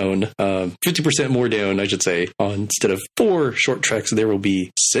doubling down, 50% more down, I should say. Instead of 4 short treks, there will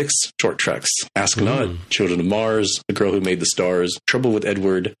be 6 short treks. Ask Not, Children of Mars, The Girl Who Made the Stars, Trouble with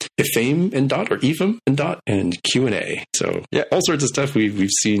Edward, Ephraim and Dot, or Ephraim and Dot, and Q&A. So, all sorts of stuff. We've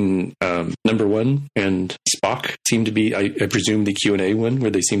seen Number 1 and Spock seem to be, I presume, the Q&A one,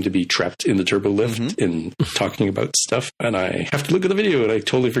 where they seem to be trapped in the turbo lift and talking about stuff. And I have to look at the video, and I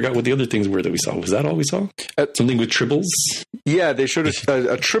totally forgot what the other things were that we saw. Was that all we saw? Something with tribbles? Yeah, they showed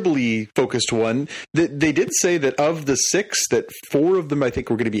a tribble-y focused one. They did say that of the 6, that 4 of them, I think,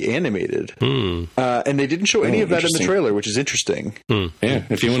 were going to be animated. And they didn't show any of that in the trailer, which is interesting. Yeah,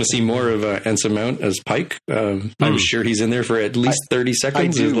 if you want to see more of Anson Mount as Pike, I'm sure he's in there for at least 30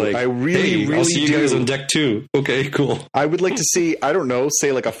 seconds. I do. I really I'll see you guys on deck 2. Okay, cool. I would like to see, I don't know,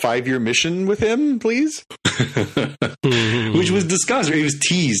 say like a 5-year mission with him, please. Which was discussed. It was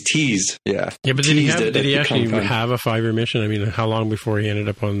teased. Yeah. Yeah, but did he actually have a 5-year mission? I mean, how long before he ended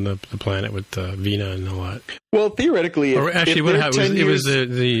up on the planet with Vina and all that? Well, theoretically, it was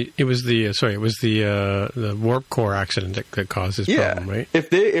the warp core accident that caused this problem, right?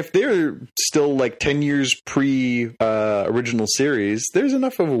 If they're still like 10 years pre original series, there's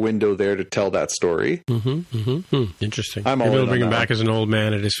enough of a window there to tell that story. Interesting. I'm Maybe they'll bring him back as an old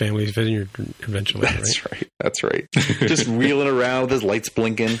man at his family's vineyard eventually. That's right. Just wheeling around with his lights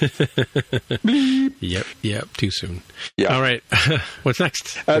blinking. Yep. Too soon. Yeah. All right. What's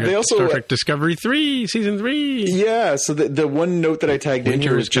next? They also Star Trek Discovery 3, Season 3. Yeah. So the one note that I tagged in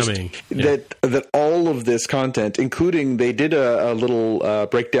here is just that all of this content, including they did a little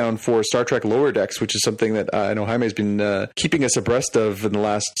breakdown for Star Trek Lower Decks, which is something that I know Jaime's been keeping us abreast of in the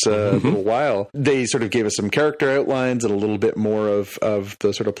last little while. They sort of gave us some character outlines and a little bit more of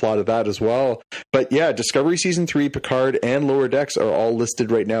the sort of plot of that as well. But yeah, Discovery Season 3, Picard, and Lower Decks are all listed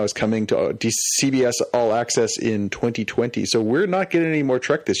right now as coming to CBS All Access in 2020. So we're not getting any more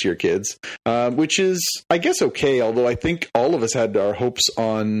Trek this year, kids, which is, I guess, okay. Although I think all of us had our hopes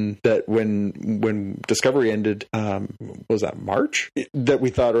on that when Discovery ended, was that March? That we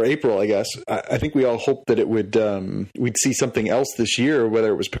thought, or April, I guess. I think we all hoped that it would, we'd see something else this year,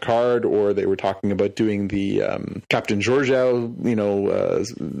 whether it was Picard or they were talking about doing the Captain Georgiou,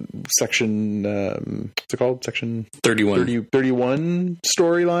 section, what's it called? Section 31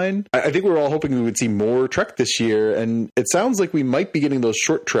 storyline. I think we were all hoping we would see more Trek this year, and it sounds like we might be getting those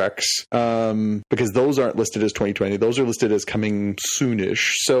short Treks because those aren't listed as 2020. Those are listed as coming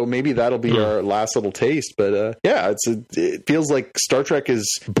soonish. So maybe that'll be our last little taste. But it feels like Star Trek is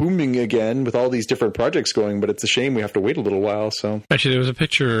booming again with all these different projects going, but it's a shame we have to wait a little while. So actually, there was a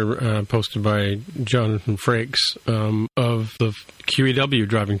picture posted by Jonathan Frakes of the QEW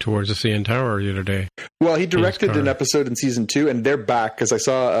driving towards the CN Tower the other day. Well, he directed an episode in season 2, and they're back because I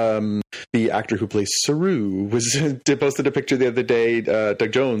saw the actor who plays Saru, posted a picture the other day,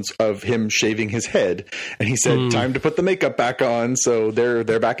 Doug Jones, of him shaving his head, and he said, "Time to put the makeup back on." So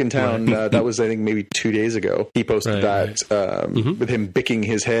they're back in town. That was, I think, maybe 2 days ago. He posted with him bicking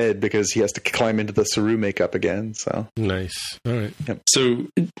his head because he has to climb into the Saru makeup again. So nice. All right. Yep. So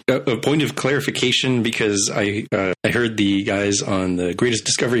a point of clarification, because I heard the guys on the Greatest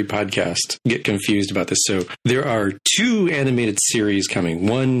Discovery podcast get confused about this. So there are 2 animated series coming.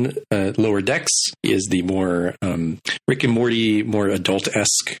 One, Lower Decks, is the more Rick and Morty, more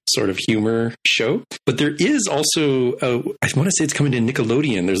adult-esque sort of humor show. But there is also, I want to say it's coming to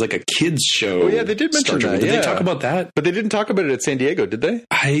Nickelodeon. There's like a kids show. Oh yeah, they did mention that. Did they talk about that? But they didn't talk about it at San Diego, did they?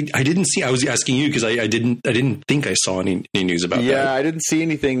 I didn't see. I was asking you because I didn't think I saw any news about that. Yeah, I didn't see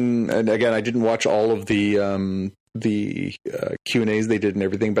anything. And again, I didn't watch all of the Q&As they did and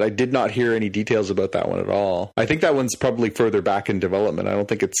everything, but I did not hear any details about that one at all. I think that one's probably further back in development. I don't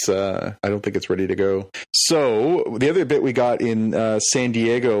think it's ready to go. So the other bit we got in San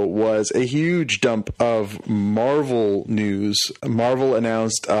Diego was a huge dump of Marvel news. Marvel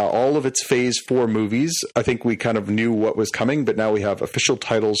announced all of its Phase 4 movies. I think we kind of knew what was coming, but now we have official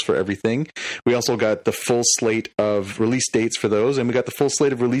titles for everything. We also got the full slate of release dates for those, and we got the full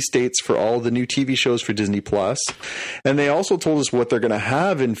slate of release dates for all the new TV shows for Disney Plus. And they also told us what they're going to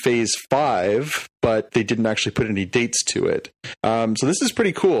have in Phase 5, but they didn't actually put any dates to it. So this is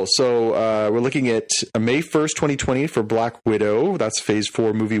pretty cool. So we're looking at May 1st, 2020 for Black Widow. That's Phase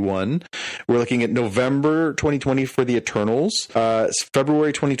 4, Movie 1. We're looking at November 2020 for The Eternals.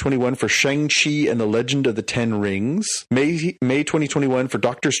 February 2021 for Shang-Chi and the Legend of the Ten Rings. May 2021 for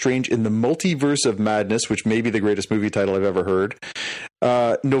Doctor Strange in the Multiverse of Madness, which may be the greatest movie title I've ever heard.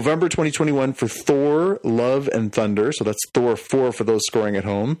 November 2021 for Thor, Love and Thunder. So that's Thor 4 for those scoring at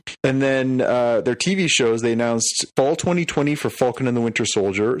home. And then their TV shows, they announced Fall 2020 for Falcon and the Winter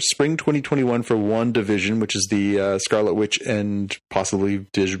Soldier, Spring 2021 for WandaVision, which is the Scarlet Witch and possibly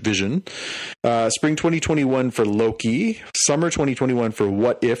Vision, Spring 2021 for Loki, Summer 2021 for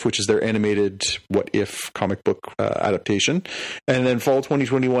What If, which is their animated What If comic book adaptation, and then Fall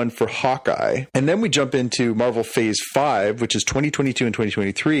 2021 for Hawkeye. And then we jump into Marvel Phase 5, which is 2022 and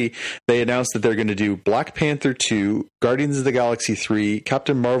 2023. They announced that they're going to do Black Panther 2, Guardians of the Galaxy 3,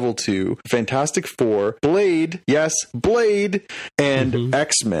 Captain Marvel 2, Fantastic Four, Blade, yes, Blade, and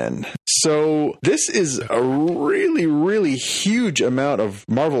X-Men. So this is a really, really huge amount of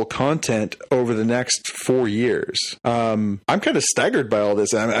Marvel content over the next 4 years. I'm kind of staggered by all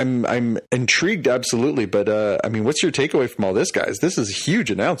this. I'm intrigued, absolutely. But I mean, what's your takeaway from all this, guys? This is a huge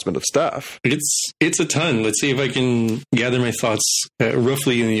announcement of stuff. It's a ton. Let's see if I can gather my thoughts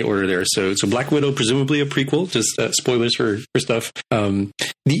roughly in the order there. So Black Widow, presumably a prequel. Just spoilers for stuff.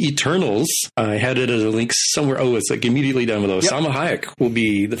 The Eternals, I had it as a link somewhere. Oh, it's like immediately down below. Yep. Salma Hayek will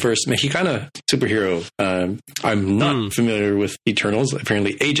be the first Mexicana superhero. I'm not familiar with Eternals.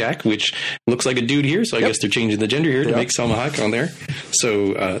 Apparently Ajax, which looks like a dude here. So I guess they're changing the gender here to make Salma Hayek on there.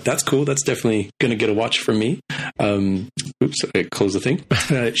 So that's cool. That's definitely going to get a watch from me. Oops, I closed the thing.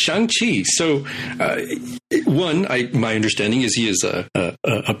 Shang-Chi. So my understanding is he is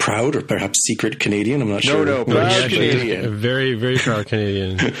a proud or perhaps secret Canadian. I'm not sure. No, proud Canadian. A very, very proud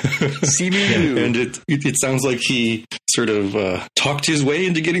Canadian. See me, and it sounds like he sort of talked his way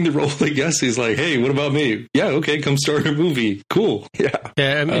into getting the role. I guess he's like, "Hey, what about me? Yeah, okay, come start a movie. Cool." Yeah.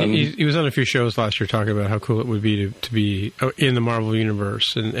 I mean, he was on a few shows last year talking about how cool it would be to be in the Marvel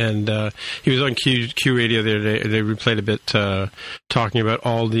universe, and he was on Q Radio the other day. They replayed a bit talking about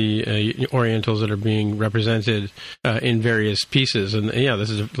all the Orientals that are being represented in various pieces, and this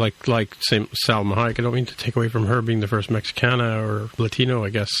is like Salma Hayek. I don't mean to take away from her being the first Mexicana or Latino, I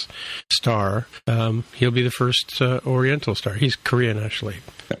guess, star. He'll be the first Oriental star. He's Korean, actually.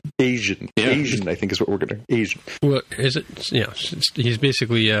 Asian, I think is what we're going to. Asian. Well, is it? Yeah, he's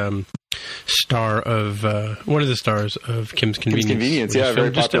basically star of one of the stars of Kim's Convenience. Yeah,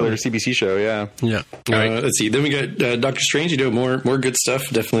 very popular CBC show. Yeah. Let's see. Then we got Doctor Strange. More good stuff.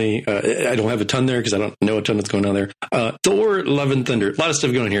 Definitely. I don't have a ton there because I don't know a ton that's going on there. Thor: Love and Thunder. A lot of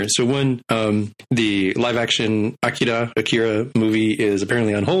stuff going on here. So one, the live action Akira movie is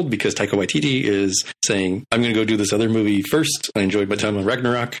apparently on hold because Taika Waititi is saying, "I'm going to go do this other movie first. I enjoyed my time on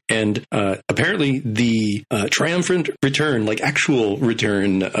Ragnarok," and apparently the triumphant return, like actual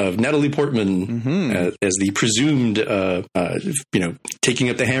return of Natalie Natalie Portman as the presumed, taking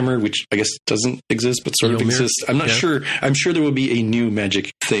up the hammer, which I guess doesn't exist, but sort of exists. I'm not sure. I'm sure there will be a new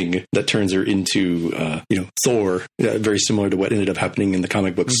magic thing that turns her into, Thor, very similar to what ended up happening in the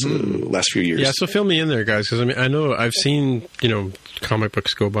comic books last few years. Yeah, so fill me in there, guys, because I know I've seen, comic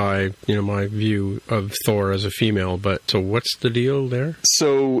books go by, my view of Thor as a female, but so what's the deal there?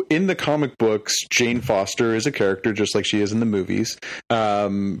 So in the comic books, Jane Foster is a character just like she is in the movies.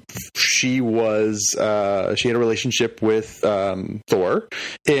 She had a relationship with Thor,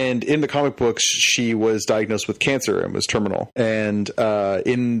 and in the comic books, she was diagnosed with cancer and was terminal. And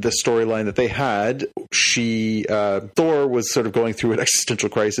in the storyline that they had, Thor was sort of going through an existential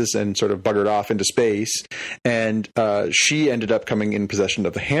crisis and sort of buggered off into space, and she ended up coming in possession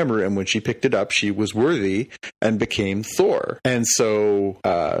of the hammer, and when she picked it up, she was worthy and became Thor. And so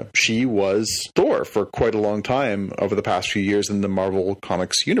she was Thor for quite a long time over the past few years in the Marvel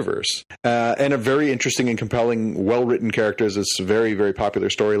Comics universe. And a very interesting and compelling, well-written character. Is this very, very popular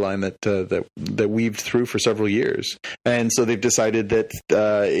storyline that weaved through for several years. And so they've decided that,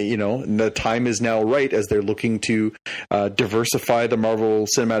 the time is now right as they're looking to diversify the Marvel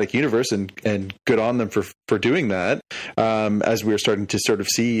Cinematic Universe, and good on them for doing that. As we're starting to sort of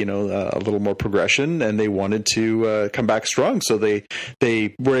see, a little more progression, and they wanted to come back strong. So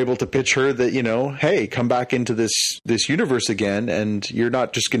they were able to pitch her that, hey, come back into this universe again, and you're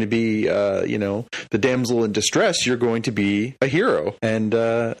not just going to be, the damsel in distress. You're going to be a hero. And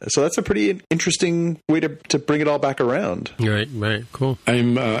so that's a pretty interesting way to bring it all back around. Right, cool.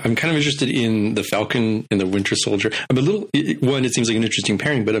 I'm kind of interested in the Falcon and the Winter Soldier. I'm a little, it seems like an interesting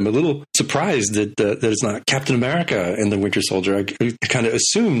pairing, but I'm a little surprised that it's not Captain America and the Winter Soldier. I kind of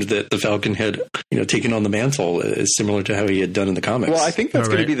assumed that the Falcon had, taken on the mantle, similar to how he had done in the comics. Well, I think that's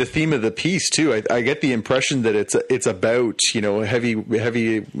going to be the theme of the piece too. I get the impression that it's about, heavy,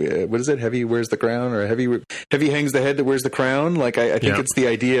 what is it? Heavy wears the crown, or heavy hangs the head that wears the crown. Like I think it's the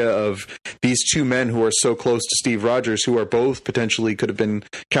idea of these two men who are so close to Steve Rogers, who are both potentially could have been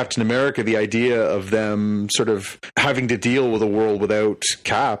Captain America. The idea of them sort of having to deal with a world without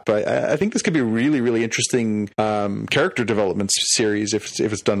Cap. I think this could be a really, really interesting character development series if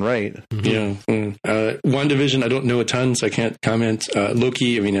it's done right. Yeah. WandaVision, I don't know a ton, so I can't comment.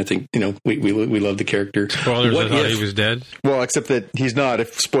 Loki, I think we love the character. Spoilers, I thought he was dead. Well, except that he's not.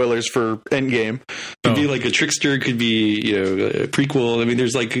 If spoilers for Endgame, could be like a trickster, could be a prequel.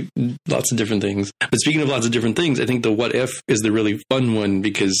 There's like lots of different things. But speaking of lots of different things, I think the What If is the really fun one,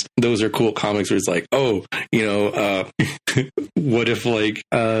 because those are cool comics where it's like, what if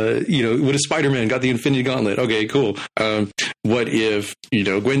what if Spider-Man got the Infinity Gauntlet? Okay, cool. What if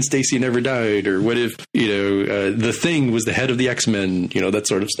Gwen Stacy never died, or what if the Thing was the head of the X-Men? That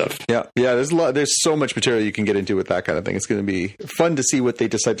sort of stuff. Yeah. There's so much material you can get into with that kind of thing. It's going to be fun to see what they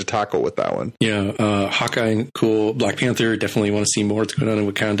decide to tackle with that one. Yeah, Hawkeye, cool. Black Panther, definitely want to see more what's going on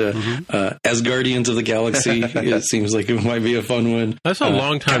in Wakanda. As Guardians of the Galaxy, it seems like it might be a fun one. That's a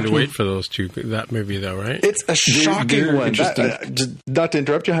long time to wait for those two. That movie, though, right? It's a shocking one. Not to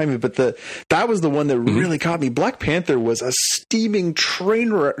interrupt you, Jaime, but that was the one that really caught me. Black Panther was a steaming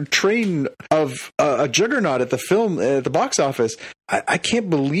train of a juggernaut at the box office. I can't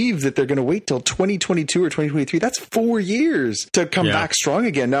believe that they're going to wait till 2022 or 2023. That's 4 years to come back strong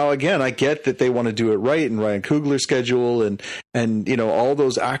again. Now, again, I get that they want to do it right, and Ryan Coogler's schedule and all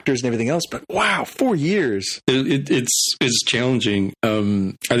those actors and everything else. But wow, 4 years. It's challenging. I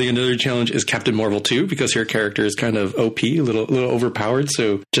think another challenge is Captain Marvel 2, because her character is kind of OP, a little overpowered.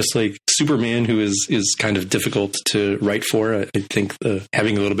 So just like Superman, who is kind of difficult to write for, I think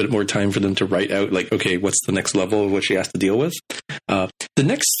having a little bit more time for them to write out, like, okay, what's the next level of what she has to deal with? The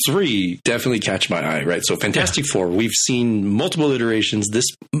next three definitely catch my eye, right? So Fantastic Four, we've seen multiple iterations. This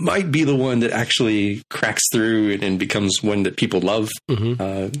might be the one that actually cracks through and becomes one that people love.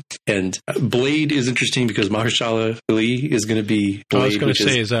 And Blade is interesting because Mahershala Ali is going to be Blade. I was going to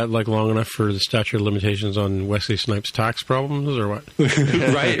say, is that like long enough for the statute of limitations on Wesley Snipes' tax problems, or what?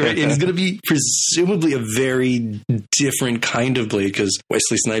 right. And it's going to be presumably a very different kind of Blade, because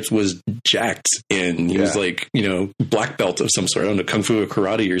Wesley Snipes was jacked and he was like, black belt of some sort. I don't know, kung fu or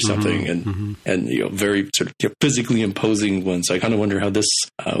karate or something, and very sort of physically imposing one. So I kind of wonder how this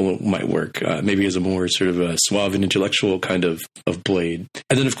might work. Maybe as a more sort of a suave and intellectual kind of Blade.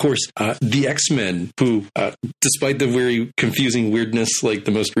 And then, of course, course, the X-Men, who, despite the very confusing weirdness, like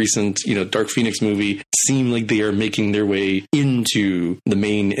the most recent, Dark Phoenix movie, seem like they are making their way into the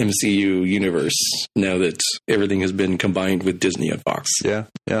main MCU universe now that everything has been combined with Disney and Fox. Yeah.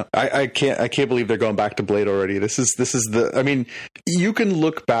 I can't believe they're going back to Blade already. This is you can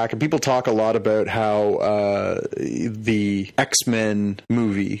look back, and people talk a lot about how the X-Men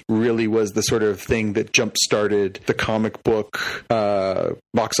movie really was the sort of thing that jump-started the comic book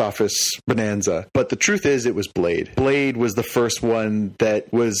box office bonanza. But the truth is, it was Blade. Blade was the first one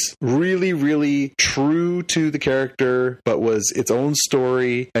that was really, really true to the character, but was its own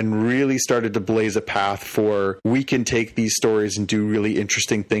story and really started to blaze a path for, we can take these stories and do really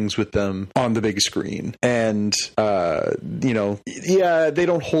interesting things with them on the big screen. And, they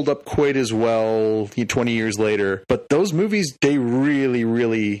don't hold up quite as well 20 years later, but those movies, they really,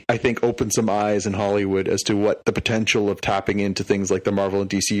 really, I think, opened some eyes in Hollywood as to what the potential of tapping into things like the Marvel and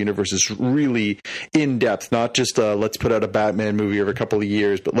DC universe is really in depth, not just let's put out a Batman movie every couple of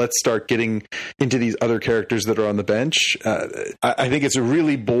years, but let's start getting into these other characters that are on the bench. I think it's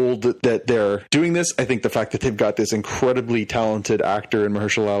really bold that they're doing this. I think the fact that they've got this incredibly talented actor in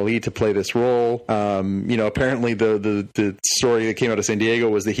Mahershala Ali to play this role. Apparently the story that came out of San Diego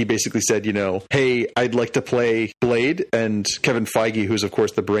was that he basically said, hey, I'd like to play Blade, and Kevin Feige, who's of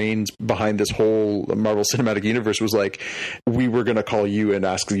course the brains behind this whole Marvel Cinematic Universe, was like, we were going to call you and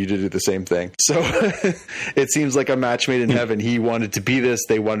ask you to do the same thing. So it seems like a match made in heaven. He wanted to be this.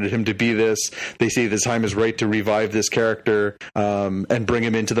 They wanted him to be this. They say the time is right to revive this character and bring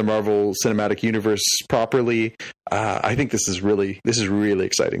him into the Marvel Cinematic Universe properly. I think this is really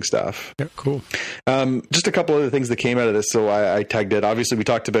exciting stuff. Yeah, cool. Just a couple other things that came out of this, so I tagged it. Obviously, we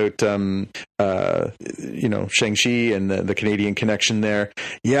talked about Shang-Chi and the Canadian connection there.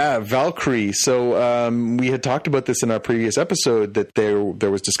 Yeah, Valkyrie. So we had talked about this in our previous episode, that there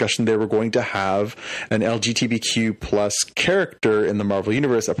was discussion they were going to have an LGBTQ plus character in the Marvel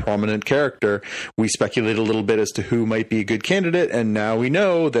Universe, a prominent character. We speculated a little bit as to who might be a good candidate, and now we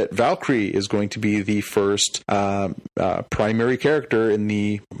know that Valkyrie is going to be the first primary character in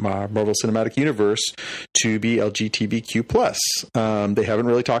the Marvel Cinematic Universe to be LGBTQ plus. They haven't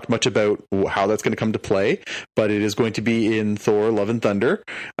really talked much about how that's going to come to play, but it is going to be in Thor: Love and Thunder.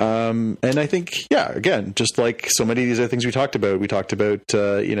 And I think, again, just like so many of these other things we talked about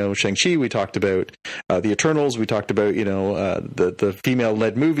Shang-Chi, we talked about the Eternals, we talked about the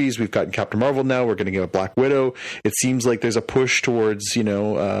female-led movies. We've got Captain Marvel now. We're going to get a Black Widow. It seems like there's a push towards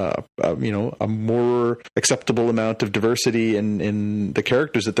a more acceptable amount of diversity in the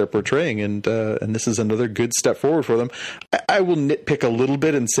characters that they're portraying, and this is another good step forward for them. I will nitpick a little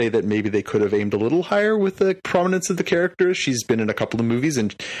bit and say that maybe they could have aimed a little higher with the prominence of the character. She's been in a couple of movies,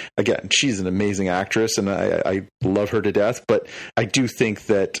 and again, she's an amazing actress, and I love her to death. But I do think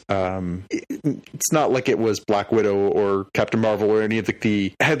that it's not like it was Black Widow or Captain Marvel or any of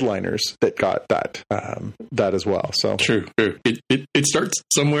the headliners that got that as well. So true. It starts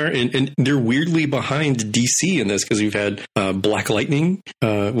somewhere, and they're weirdly behind DC in this, because we've had Black Lightning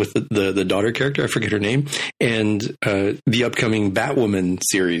with the daughter character, I forget her name, and the upcoming Batwoman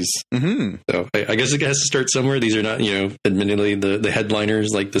series. Mm-hmm. So I guess it has to start somewhere. These are not, admittedly the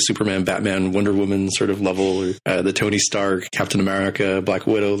headliners like the Superman, Batman, Wonder Woman sort of level, or the Tony Stark, Captain America, Black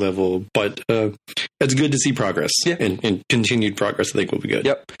Widow level. But it's good to see progress, and continued progress, I think, will be good.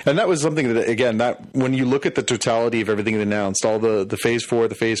 Yep. And that was something that, again, that when you look at the totality of everything it announced, all the Phase 4,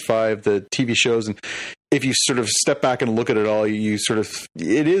 the Phase 5, the TV shows, and if you sort of step back and look at it all, it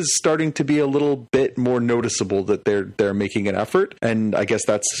is starting to be a little bit more noticeable that they're making an effort. And I guess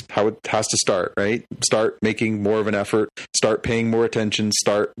that's how it has to start, right? Start making more of an effort, start paying more attention,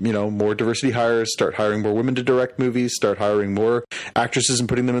 start, more diversity hires, start hiring more women to direct movies, start hiring more actresses and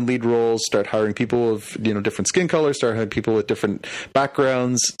putting them in lead roles, start hiring people of, different skin colors, start hiring people with different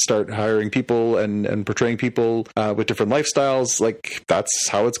backgrounds, start hiring people and portraying people with different lifestyles. Like, that's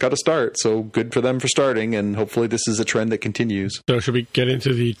how it's got to start. So good for them for starting. And hopefully this is a trend that continues. So should we get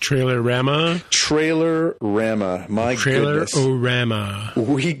into the Trailer-rama? Trailer-rama. My goodness. Trailer-o-rama.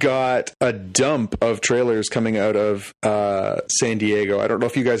 We got a dump of trailers coming out of San Diego. I don't know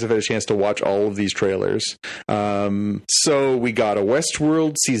if you guys have had a chance to watch all of these trailers. So we got a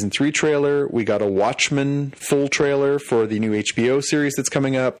Westworld Season 3 trailer. We got a Watchmen full trailer for the new HBO series that's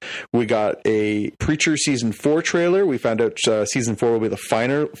coming up. We got a Preacher Season 4 trailer. We found out Season 4 will be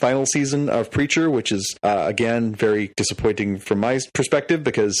the final season of Preacher, which is Again, very disappointing from my perspective,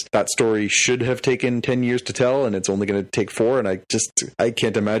 because that story should have taken 10 years to tell, and it's only going to take 4, and I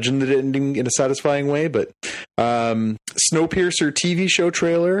can't imagine it ending in a satisfying way. But Snowpiercer TV show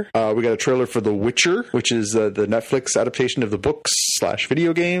trailer. We got a trailer for The Witcher, which is the Netflix adaptation of the books /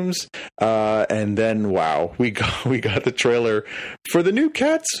 video games. And then, wow, we got the trailer for the new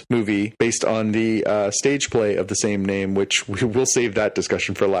Cats movie based on the stage play of the same name, which we will save that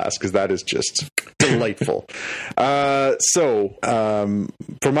discussion for last, because that is just delightful. So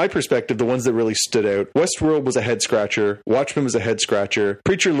from my perspective, the ones that really stood out, Westworld was a head scratcher. Watchmen was a head scratcher.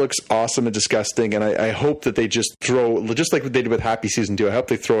 Preacher looks awesome and disgusting, and I hope that they just like what they did with Happy Season 2, I hope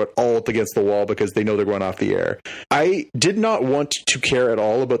they throw it all up against the wall, because they know they're going off the air. I did not want to care at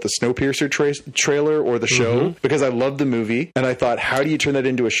all about the Snowpiercer trailer or the show, because I loved the movie, and I thought, how do you turn that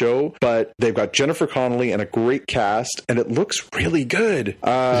into a show? But they've got Jennifer Connelly and a great cast, and it looks really good. Is it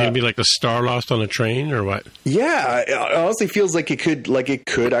going to be like the Star Lost on a train, or what? Yeah, it honestly feels like it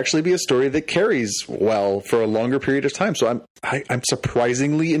could actually be a story that carries well for a longer period of time. So I'm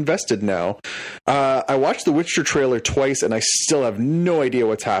surprisingly invested now. I watched the Witcher trailer twice, and I still have no idea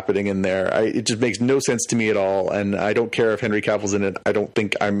what's happening in there. It just makes no sense to me at all, and I don't care if Henry Cavill's in it. I don't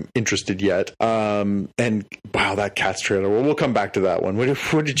think I'm interested yet. And wow, that Cats trailer. Well, we'll come back to that one.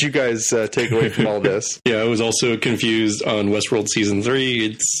 What did you guys take away from all this? Yeah, I was also confused on Westworld season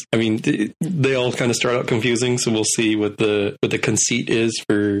 3. They all kind of start out confusing, so we'll see what the conceit is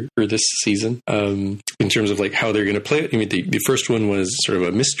for this season. In terms of like how they're going to play it. I mean, the first one was sort of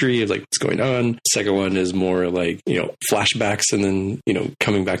a mystery of like what's going on. The second one is more like, flashbacks and then,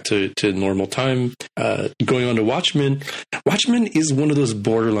 coming back to normal time. Going on to Watchmen. Watchmen is one of those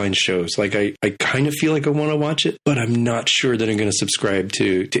borderline shows. Like I kind of feel like I want to watch it, but I'm not sure that I'm going to subscribe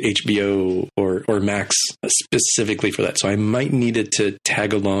to HBO or Max specifically for that. So I might need it to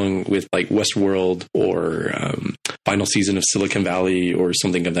tag along with like Westworld or final season of Silicon Valley or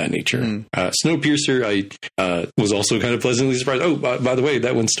something of that nature. Snowpiercer, I was also kind of pleasantly surprised. Oh, by the way,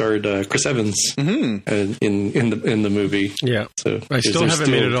 that one starred Chris Evans in the movie. Yeah, so I still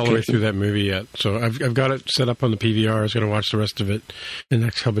haven't made it all the way through that movie yet. So I've got it set up on the PVR. I was going to watch the rest of it in the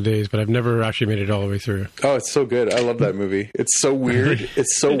next couple of days, but I've never actually made it all the way through. Oh, it's so good. I love that movie. It's so weird.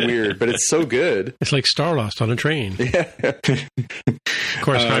 It's so weird, but it's so good. It's like Star Lost on a train. Yeah. Of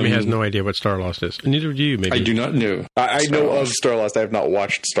course, Jaime has no idea what Star Lost is. Neither do you, maybe. I do not know. I know of Star Lost. I have not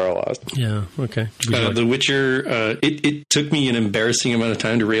watched Star Lost. Yeah, okay. The Witcher, it took me an embarrassing amount of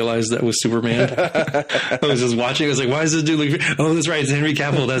time to realize that was Superman. I was just watching. I was like, why is this dude look... Oh, that's right. It's Henry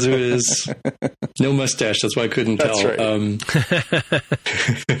Cavill. That's who it is. No mustache. That's why I couldn't tell. That's right.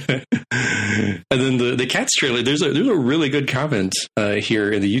 And then the Cats trailer, there's a really good comment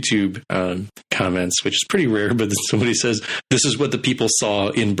here in the YouTube comments, which is pretty rare, but somebody says, this is what the people saw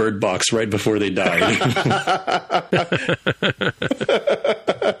in Bird Box right before they died.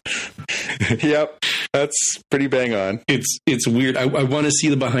 Yep. That's pretty bang on. It's weird. I want to see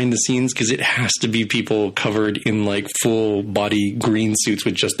the behind the scenes, because it has to be people covered in like full body green suits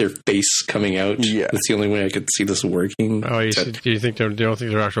with just their face coming out. Yeah. That's the only way I could see this working. Oh, do you think you don't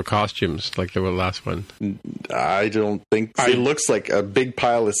think they're actual costumes like the last one? I don't think so. It looks like a big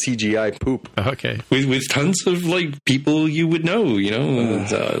pile of CGI poop. Okay. With tons of like people you would know,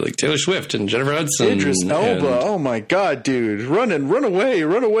 like Taylor Swift and Jennifer Hudson. Idris Elba. Oh my God, dude. Run away.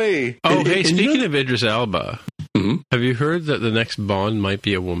 Oh, hey, speaking of Idris Elba, have you heard that the next Bond might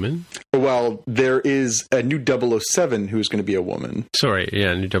be a woman? Well, there is a new 007 who's going to be a woman. Sorry,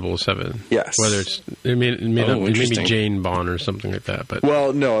 yeah, new 007. Yes. Whether it may be Jane Bond or something like that. But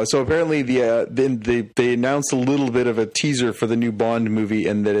well, no. So apparently they announced a little bit of a teaser for the new Bond movie,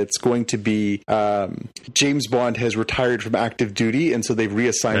 and that it's going to be James Bond has retired from active duty, and so they've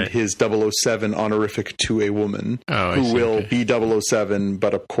reassigned his 007 honorific to a woman who will be 007.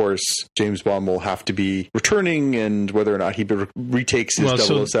 But of course, James Bond will have to be returning, and whether or not he retakes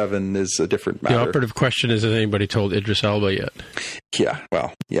his 007 is a different matter. The operative question is, has anybody told Idris Elba yet? Yeah,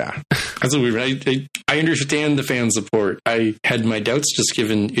 well, yeah. That's what I understand the fan support. I had my doubts just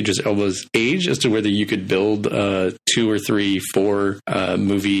given Idris Elba's age as to whether you could build a 2 or 3, 4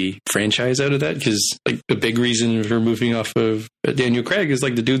 movie franchise out of that, because like the big reason for moving off of Daniel Craig is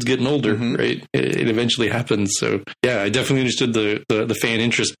like the dude's getting older, right? It eventually happens. So yeah, I definitely understood the fan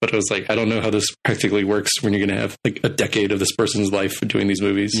interest, but I was like, I don't know how this practically works when you're going to have like a decade of this person's life doing these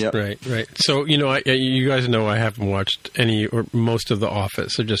movies. Yep. Right. So, you guys know I haven't watched any or most of The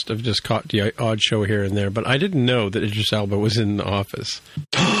Office. I've just caught the odd show here and there, but I didn't know that Idris Elba was in The Office.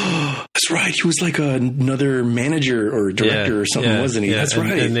 That's right. He was like another manager writer or director or something, wasn't he? That's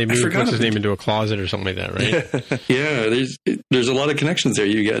right. And they moved what's his name into a closet or something like that, right? Yeah, there's a lot of connections there.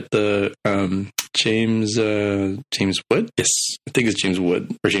 You get the James Wood. Yes, I think it's James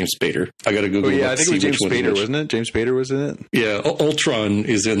Wood or James Spader. I got to Google. Oh, yeah, I think it was James Spader, wasn't it? James Spader was in it. Yeah, Ultron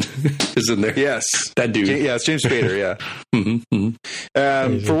is in there. Yes, that dude. Yeah, it's James Spader. Yeah.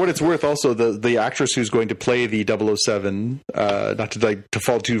 For what it's worth, also the actress who's going to play the 007, not to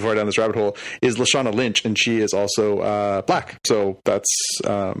fall too far down this rabbit hole, is Lashana Lynch, and she is also black. So that's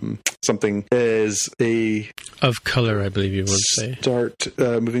something as a of color, I believe you would say. Start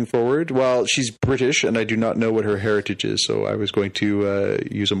moving forward. Well, she's British, and I do not know what her heritage is, so I was going to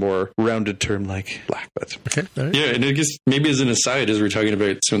use a more rounded term like black. But okay, right. Yeah, and I guess maybe as an aside, as we're talking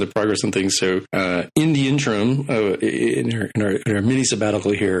about some of the progress and things. So in the interim, in our mini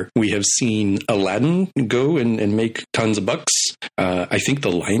sabbatical here, we have seen Aladdin go and make tons of bucks. I think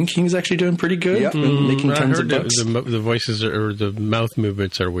The Lion King is actually doing pretty good, making tons of bucks. The voices or the mouth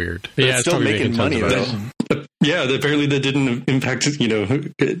movements are weird. But yeah, it's still making money though. Yeah, apparently that didn't impact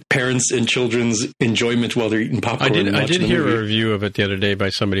parents and children's enjoyment while they're eating popcorn. I did hear a review of it the other day by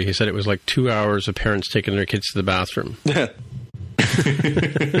somebody who said it was like 2 hours of parents taking their kids to the bathroom. That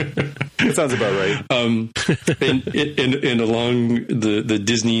sounds about right. And along the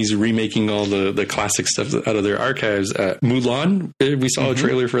Disney's remaking all the classic stuff out of their archives, Mulan, we saw a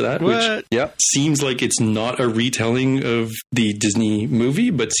trailer for that, which seems like it's not a retelling of the Disney movie,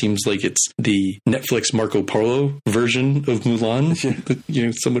 but seems like it's the Netflix Marco Polo version of Mulan.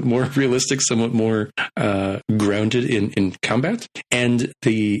 Somewhat more realistic, somewhat more grounded in combat. And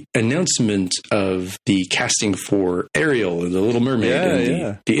the announcement of the casting for Ariel and the Little Mermaid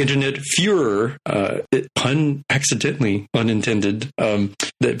and the internet furor, pun accidentally unintended,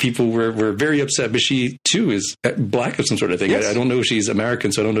 that people were very upset. But she too is black of some sort of thing. Yes. I don't know if she's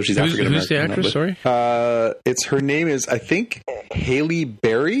American, so I don't know if she's African American. Who's the actress? Sorry, it's her name is I think Halle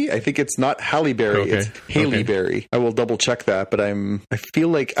Berry. I think it's not Halle Berry. Okay. It's Halle Berry. I will double check that, but I feel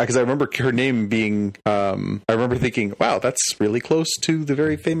like because I remember her name being. I remember thinking, wow, that's really close to the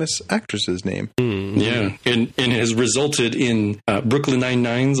very famous actress's name. Yeah, and has resulted in Brooklyn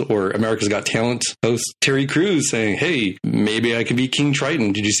Nine-Nine's or America's Got Talent host Terry Crews saying, hey, maybe I can be King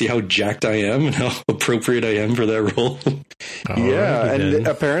Triton. Did you see how jacked I am and how appropriate I am for that role? And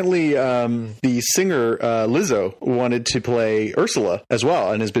apparently the singer Lizzo wanted to play Ursula as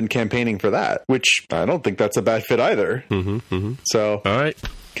well and has been campaigning for that, which I don't think that's a bad fit either. So, all right.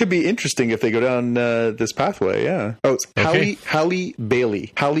 Could be interesting if they go down this pathway, yeah. Oh, it's Halle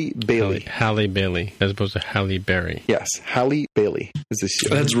Bailey. Halle Bailey. Halle Bailey, as opposed to Halle Berry. Yes, Halle Bailey is this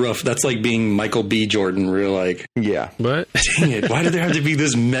year. That's rough. That's like being Michael B. Jordan. We're like, yeah. What? Dang it. Why did there have to be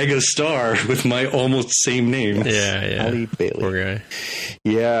this mega star with my almost same name? Yeah. Halle Bailey. Poor guy.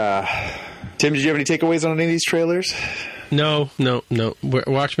 Yeah. Tim, did you have any takeaways on any of these trailers? No.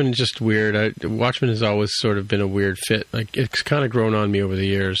 Watchmen is just weird. Watchmen has always sort of been a weird fit. Like it's kind of grown on me over the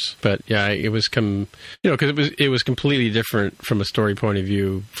years. But yeah, it was because it was completely different from a story point of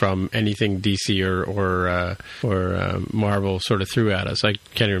view from anything DC or Marvel sort of threw at us. I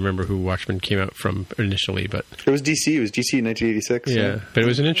can't even remember who Watchmen came out from initially, but it was DC. It was DC in 1986. Yeah, but it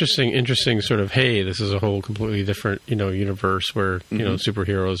was an interesting sort of hey, this is a whole completely different universe where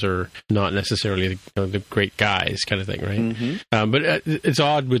superheroes are not necessarily the great guys kind of thing, right? But it's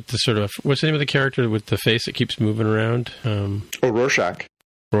odd with the sort of what's the name of the character with the face that keeps moving around? Rorschach.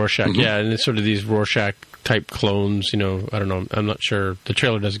 Yeah, and it's sort of these Rorschach type clones. I don't know. I'm not sure. The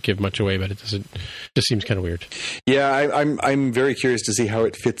trailer doesn't give much away, but it just seems kind of weird. Yeah, I'm very curious to see how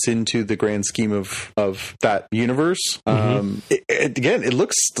it fits into the grand scheme of that universe. It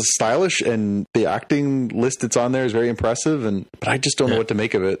looks stylish, and the acting list that's on there is very impressive. But I just don't know what to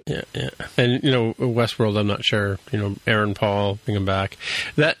make of it. Yeah. And Westworld, I'm not sure. Aaron Paul, bring him back.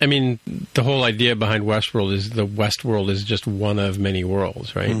 The whole idea behind Westworld is the Westworld is just one of many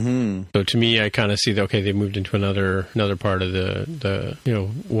worlds, right? So to me, I kind of see that they moved into another part of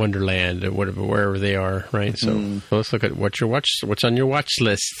the Wonderland or whatever, wherever they are, right? So let's look at what's on your watch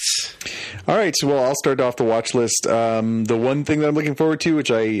lists. All right, so I'll start off the watch list. The one thing that I'm looking forward to, which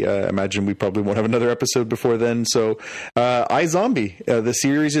I imagine we probably won't have another episode before then. So iZombie, the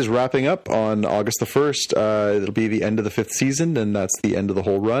series is wrapping up on August the 1st. It'll be the end of the 5th season, and that's the end of the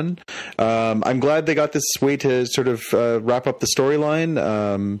whole run. I'm glad they got this way to sort of wrap up the storyline.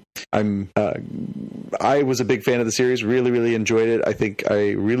 I'm I was a big fan of the series. Really, really enjoyed it. I think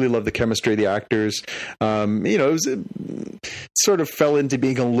I really love the chemistry of the actors. It sort of fell into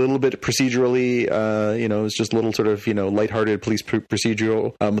being a little bit procedurally. It was just a little sort of lighthearted police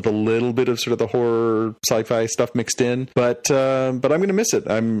procedural with a little bit of sort of the horror sci-fi stuff mixed in. But I'm going to miss it.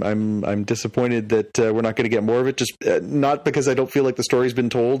 I'm disappointed that we're not going to get more of it. Just not because I don't feel like the story's been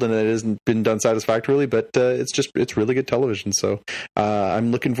told and it hasn't been done satisfactorily, but it's really good television. So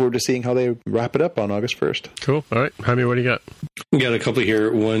I'm looking forward to seeing how they wrap it up on August 1st. Cool. All right. Jaime, what do you got? We got a couple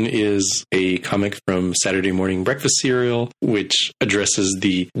here. One is a comic from Saturday Morning Breakfast Cereal, which addresses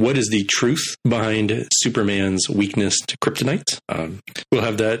what is the truth behind Superman's weakness to kryptonite. We'll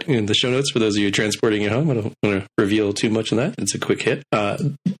have that in the show notes for those of you transporting it home. I don't want to reveal too much on that. It's a quick hit.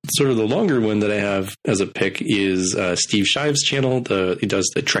 Sort of the longer one that I have as a pick is Steve Shive's channel. He does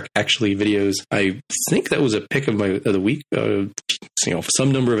the Trek Actually videos. I think that was a pick of the week.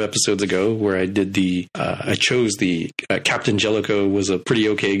 Some number of episodes ago, where I did I chose the Captain Jellicoe was a pretty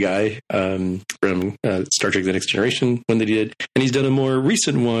okay guy from Star Trek: The Next Generation one that he did, and he's done a more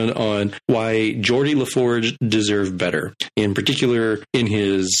recent one on why Geordi LaForge deserved better. In particular, in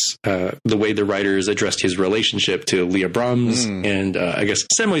his the way the writers addressed his relationship to Leah Brahms, and I guess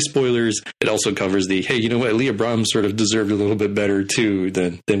semi-spoilers. It also covers hey, you know what? Leah Brahms sort of deserved a little bit better too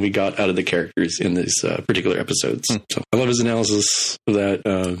than we got out of the characters in these particular episodes. So I love his analysis of that.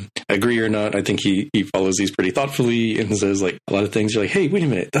 I agree or not, I think he follows these pretty thoughtfully and says a lot of things. You're like, hey, wait a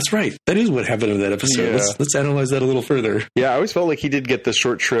minute, that's right. That is what happened in that episode. Yeah. Let's analyze that a little further. Yeah, I always felt like he did get the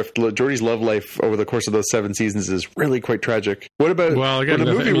short shrift. Geordi's love life over the course of those 7 seasons is really quite tragic. What about the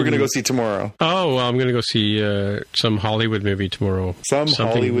movie we're going to go see tomorrow? Oh, well, I'm going to go see some Hollywood movie tomorrow. Something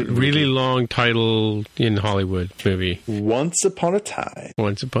Hollywood movie. Really long title in Hollywood movie. Once Upon a Time.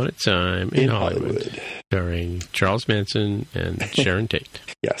 Once Upon a Time in Hollywood. Starring Charles Manson and Sharon Tate.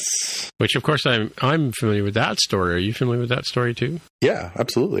 Yes. Which, of course, I'm familiar with that story. Are you familiar with that story too? Yeah,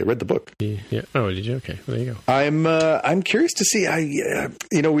 absolutely. I read the book. Yeah. Oh, did you? Okay. Well, there you go. I'm curious to see.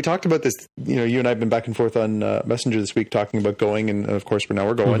 We talked about this. You and I have been back and forth on Messenger this week talking about going, and of course,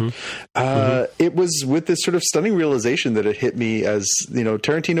 we're going. It was with this sort of stunning realization that it hit me as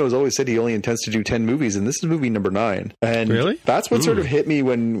Tarantino has always said he only intends to do 10 movies, and this is movie number 9. And really, that's what sort of hit me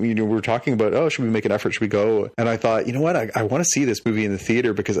when we were talking about, should we make an effort? Should we go? And I thought, you know what, I want to see this movie in the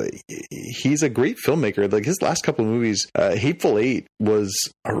theater because he's a great filmmaker. Like his last couple of movies, Hateful Eight was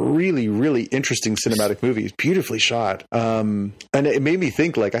a really, really interesting cinematic movie. It's beautifully shot. And it made me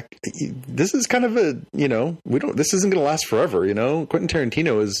think this is kind of this isn't going to last forever. Quentin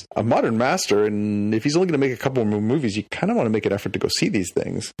Tarantino is a modern master. And if he's only going to make a couple more movies, you kind of want to make an effort to go see these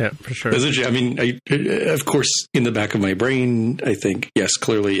things. Yeah, for sure. I mean, of course, in the back of my brain, I think, yes,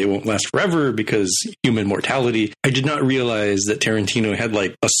 clearly it won't last forever because human mortality. I did not realize that Tarantino had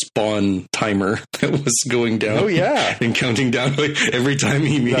a Spawn timer that was going down. Oh, yeah. And counting down every time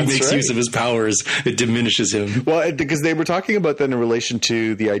he makes use of his powers, it diminishes him. Well, because they were talking about that in relation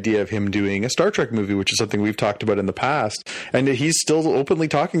to the idea of him doing a Star Trek movie, which is something we've talked about in the past. And he's still openly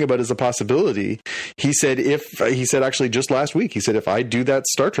talking about as a possibility. He said actually just last week, he said, if I do that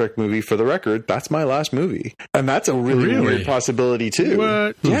Star Trek movie, for the record, that's my last movie. And that's a really weird possibility too.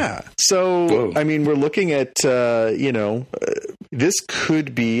 What? Yeah. So, whoa. I mean, we're looking at, this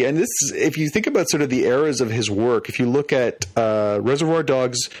could be, and this, if you think about sort of the eras of his work, if you look at Reservoir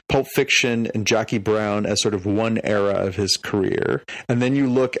Dogs, Pulp Fiction, and Jackie Brown as sort of one era of his career, and then you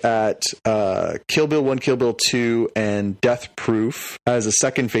look at Kill Bill 1, Kill Bill 2, and Death Proof as a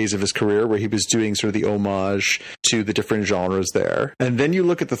second phase of his career, where he was doing sort of the homage to the different genres there. And then you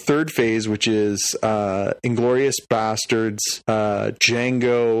look at the third phase, which is Inglourious Bastards,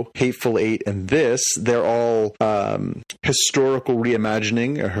 Django, Hateful Eight, and this. They're all historical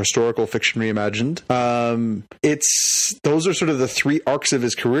reimagining, or historical fiction reimagined. Those are sort of the 3 arcs of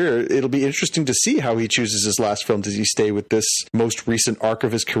his career. It'll be interesting to see how he chooses his last film. Does he stay with this most recent arc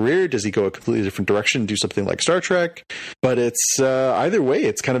of his career? Does he go a completely different direction, do something like Star Trek? But it's either way,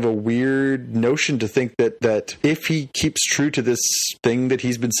 it's kind of a weird notion to think that if he keeps true to this thing that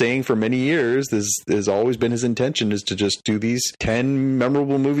he's been saying for many years, this has always been his intention, is to just do these 10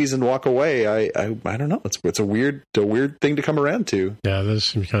 memorable movies and walk away. I don't know. It's a weird thing to come around to. Yeah,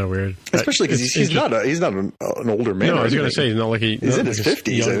 this is kind of weird, especially because he's not an older man. No, I was going to say he's not like he's in his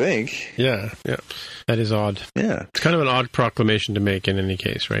 50s, I think. Yeah. That is odd. Yeah. It's kind of an odd proclamation to make in any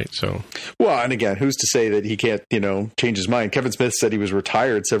case, right? So, well, and again, who's to say that he can't, change his mind? Kevin Smith said he was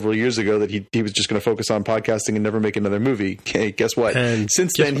retired several years ago, that he was just going to focus on podcasting and never make another movie. Okay, guess what? And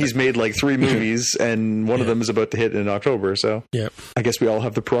since then, he's made 3 movies, and one of them is about to hit in October. So, yeah, I guess we all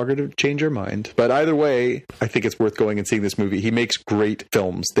have the prerogative to change our mind. But either way, I think it's worth going and seeing this movie. he makes great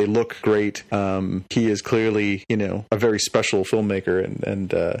films. They look great. He is clearly, a very special filmmaker,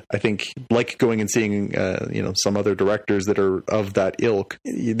 and I think, like going and seeing, some other directors that are of that ilk,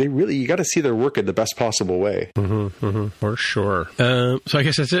 you got to see their work in the best possible way. For sure. So I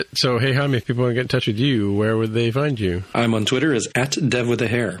guess that's it. So, hey, Jaime, if people want to get in touch with you, where would they find you? I'm on Twitter as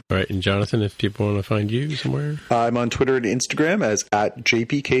 @DevWithAHair. All right, and Jonathan, if people want to find you somewhere? I'm on Twitter and Instagram as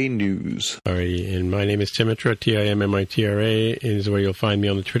 @JPKNews. All right, and my name is Timitra, TIMMITRA, is where you'll find me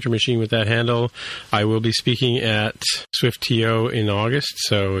on the Twitter machine with that handle. I will be speaking at SwiftTO in August,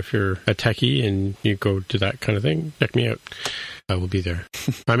 so if you're a techie and you go to that kind of thing, check me out. I will be there.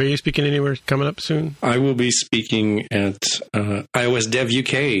 Are you speaking anywhere coming up soon? I will be speaking at iOS Dev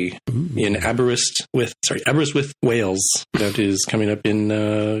UK in Aberystwyth with Wales. That is coming up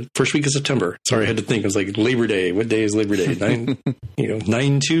in first week of September. Sorry, I had to think. I was like, Labor Day. What day is Labor Day?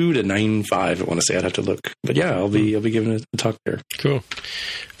 9/2 to 9/5. I want to say. I'd have to look. But yeah, I'll be giving a talk there. Cool.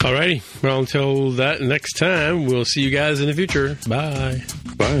 Alrighty. Well, until that next time, we'll see you guys in the future. Bye.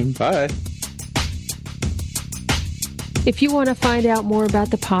 Bye. If you want to find out more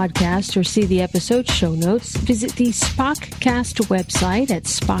about the podcast or see the episode show notes, visit the Spockcast website at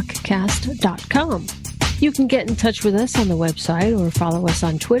spockcast.com. You can get in touch with us on the website or follow us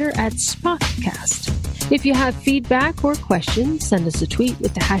on Twitter at Spockcast. If you have feedback or questions, send us a tweet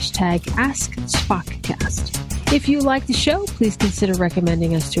with the hashtag AskSpockcast. If you like the show, please consider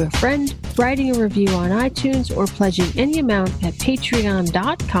recommending us to a friend, writing a review on iTunes, or pledging any amount at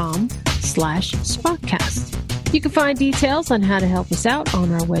patreon.com/Spockcast. You can find details on how to help us out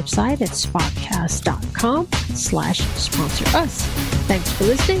on our website at spockcast.com/sponsor us. Thanks for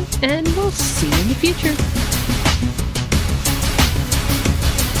listening, and we'll see you in the future.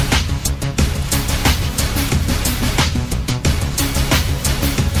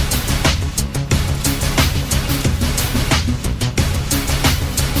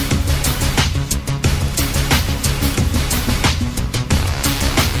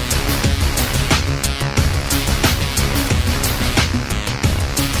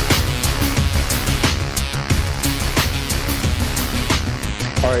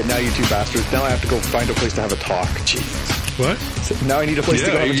 Now you two bastards. Now I have to go find a place to have a talk. Jeez. What? So now I need a place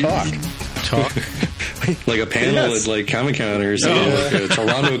to go have a talk. Talk? Like a panel at like Comic-Con or something. Like a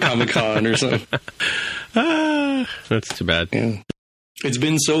Toronto Comic-Con or something. That's too bad. Yeah. It's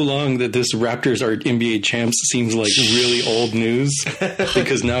been so long that this Raptors are NBA champs seems like really old news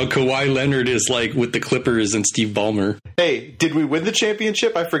because now Kawhi Leonard is like with the Clippers and Steve Ballmer. Hey, did we win the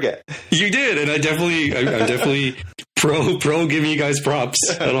championship? I forget. You did, and I'm definitely pro giving you guys props.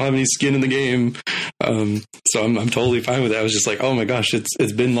 I don't have any skin in the game, so I'm totally fine with that. I was just like, oh my gosh,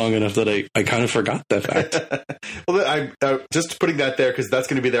 it's been long enough that I kind of forgot that fact. Well, I'm just putting that there because that's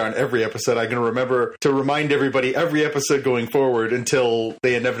going to be there on every episode. I'm going to remember to remind everybody every episode going forward until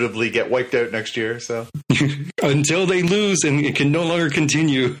they inevitably get wiped out next year. So until they lose and it can no longer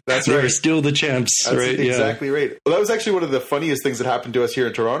continue, that's right. They're still the champs. That's right? Exactly right. Well, that was actually one of the funniest things that happened to us here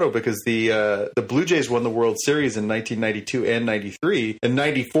in Toronto because the Blue Jays won the World Series in 1992 and 93, and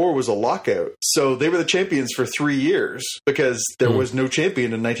 94 was a lockout. So they were the champions for 3 years because there was no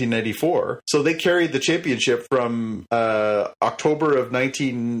champion in 1994. So they carried the championship from October of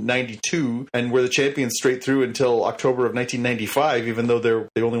 1992 and were the champions straight through until October of 1995, even though they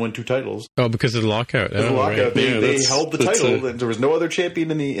only won 2 titles. Oh, because of the lockout. Because of the lockout. Right. They held the title, and there was no other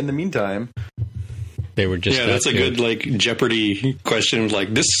champion in the meantime. They were just that's a good like Jeopardy question.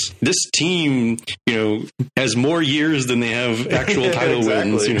 Like this team, has more years than they have actual title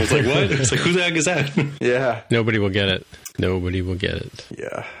wins. It's like what? It's like who the heck is that? Yeah, nobody will get it.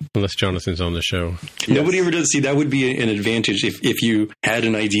 Yeah, unless Jonathan's on the show. Yes. Nobody ever does. See, that would be an advantage if you had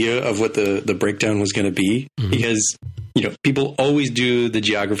an idea of what the breakdown was going to be, because people always do the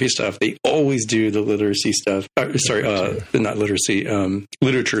geography stuff. They always do the literacy stuff. Not literacy,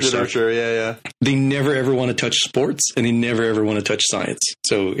 literature stuff. Literature, yeah. They never ever want to touch sports, and they never ever want to touch science.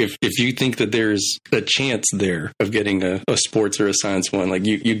 So if you think that there's a chance there of getting a sports or a science one, like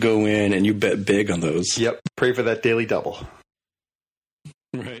you go in and you bet big on those. Yep. Pray for that daily double.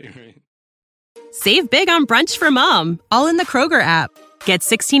 Right. Save big on brunch for mom, all in the Kroger app. Get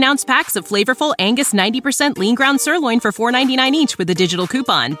 16-ounce packs of flavorful Angus 90% lean ground sirloin for $4.99 each with a digital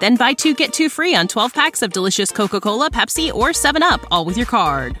coupon. Then buy 2, get 2 free on 12 packs of delicious Coca-Cola, Pepsi, or 7-Up, all with your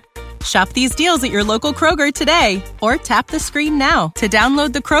card. Shop these deals at your local Kroger today, or tap the screen now to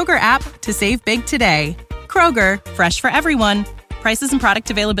download the Kroger app to save big today. Kroger, fresh for everyone. Prices and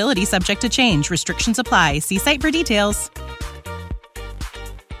product availability subject to change. Restrictions apply. See site for details.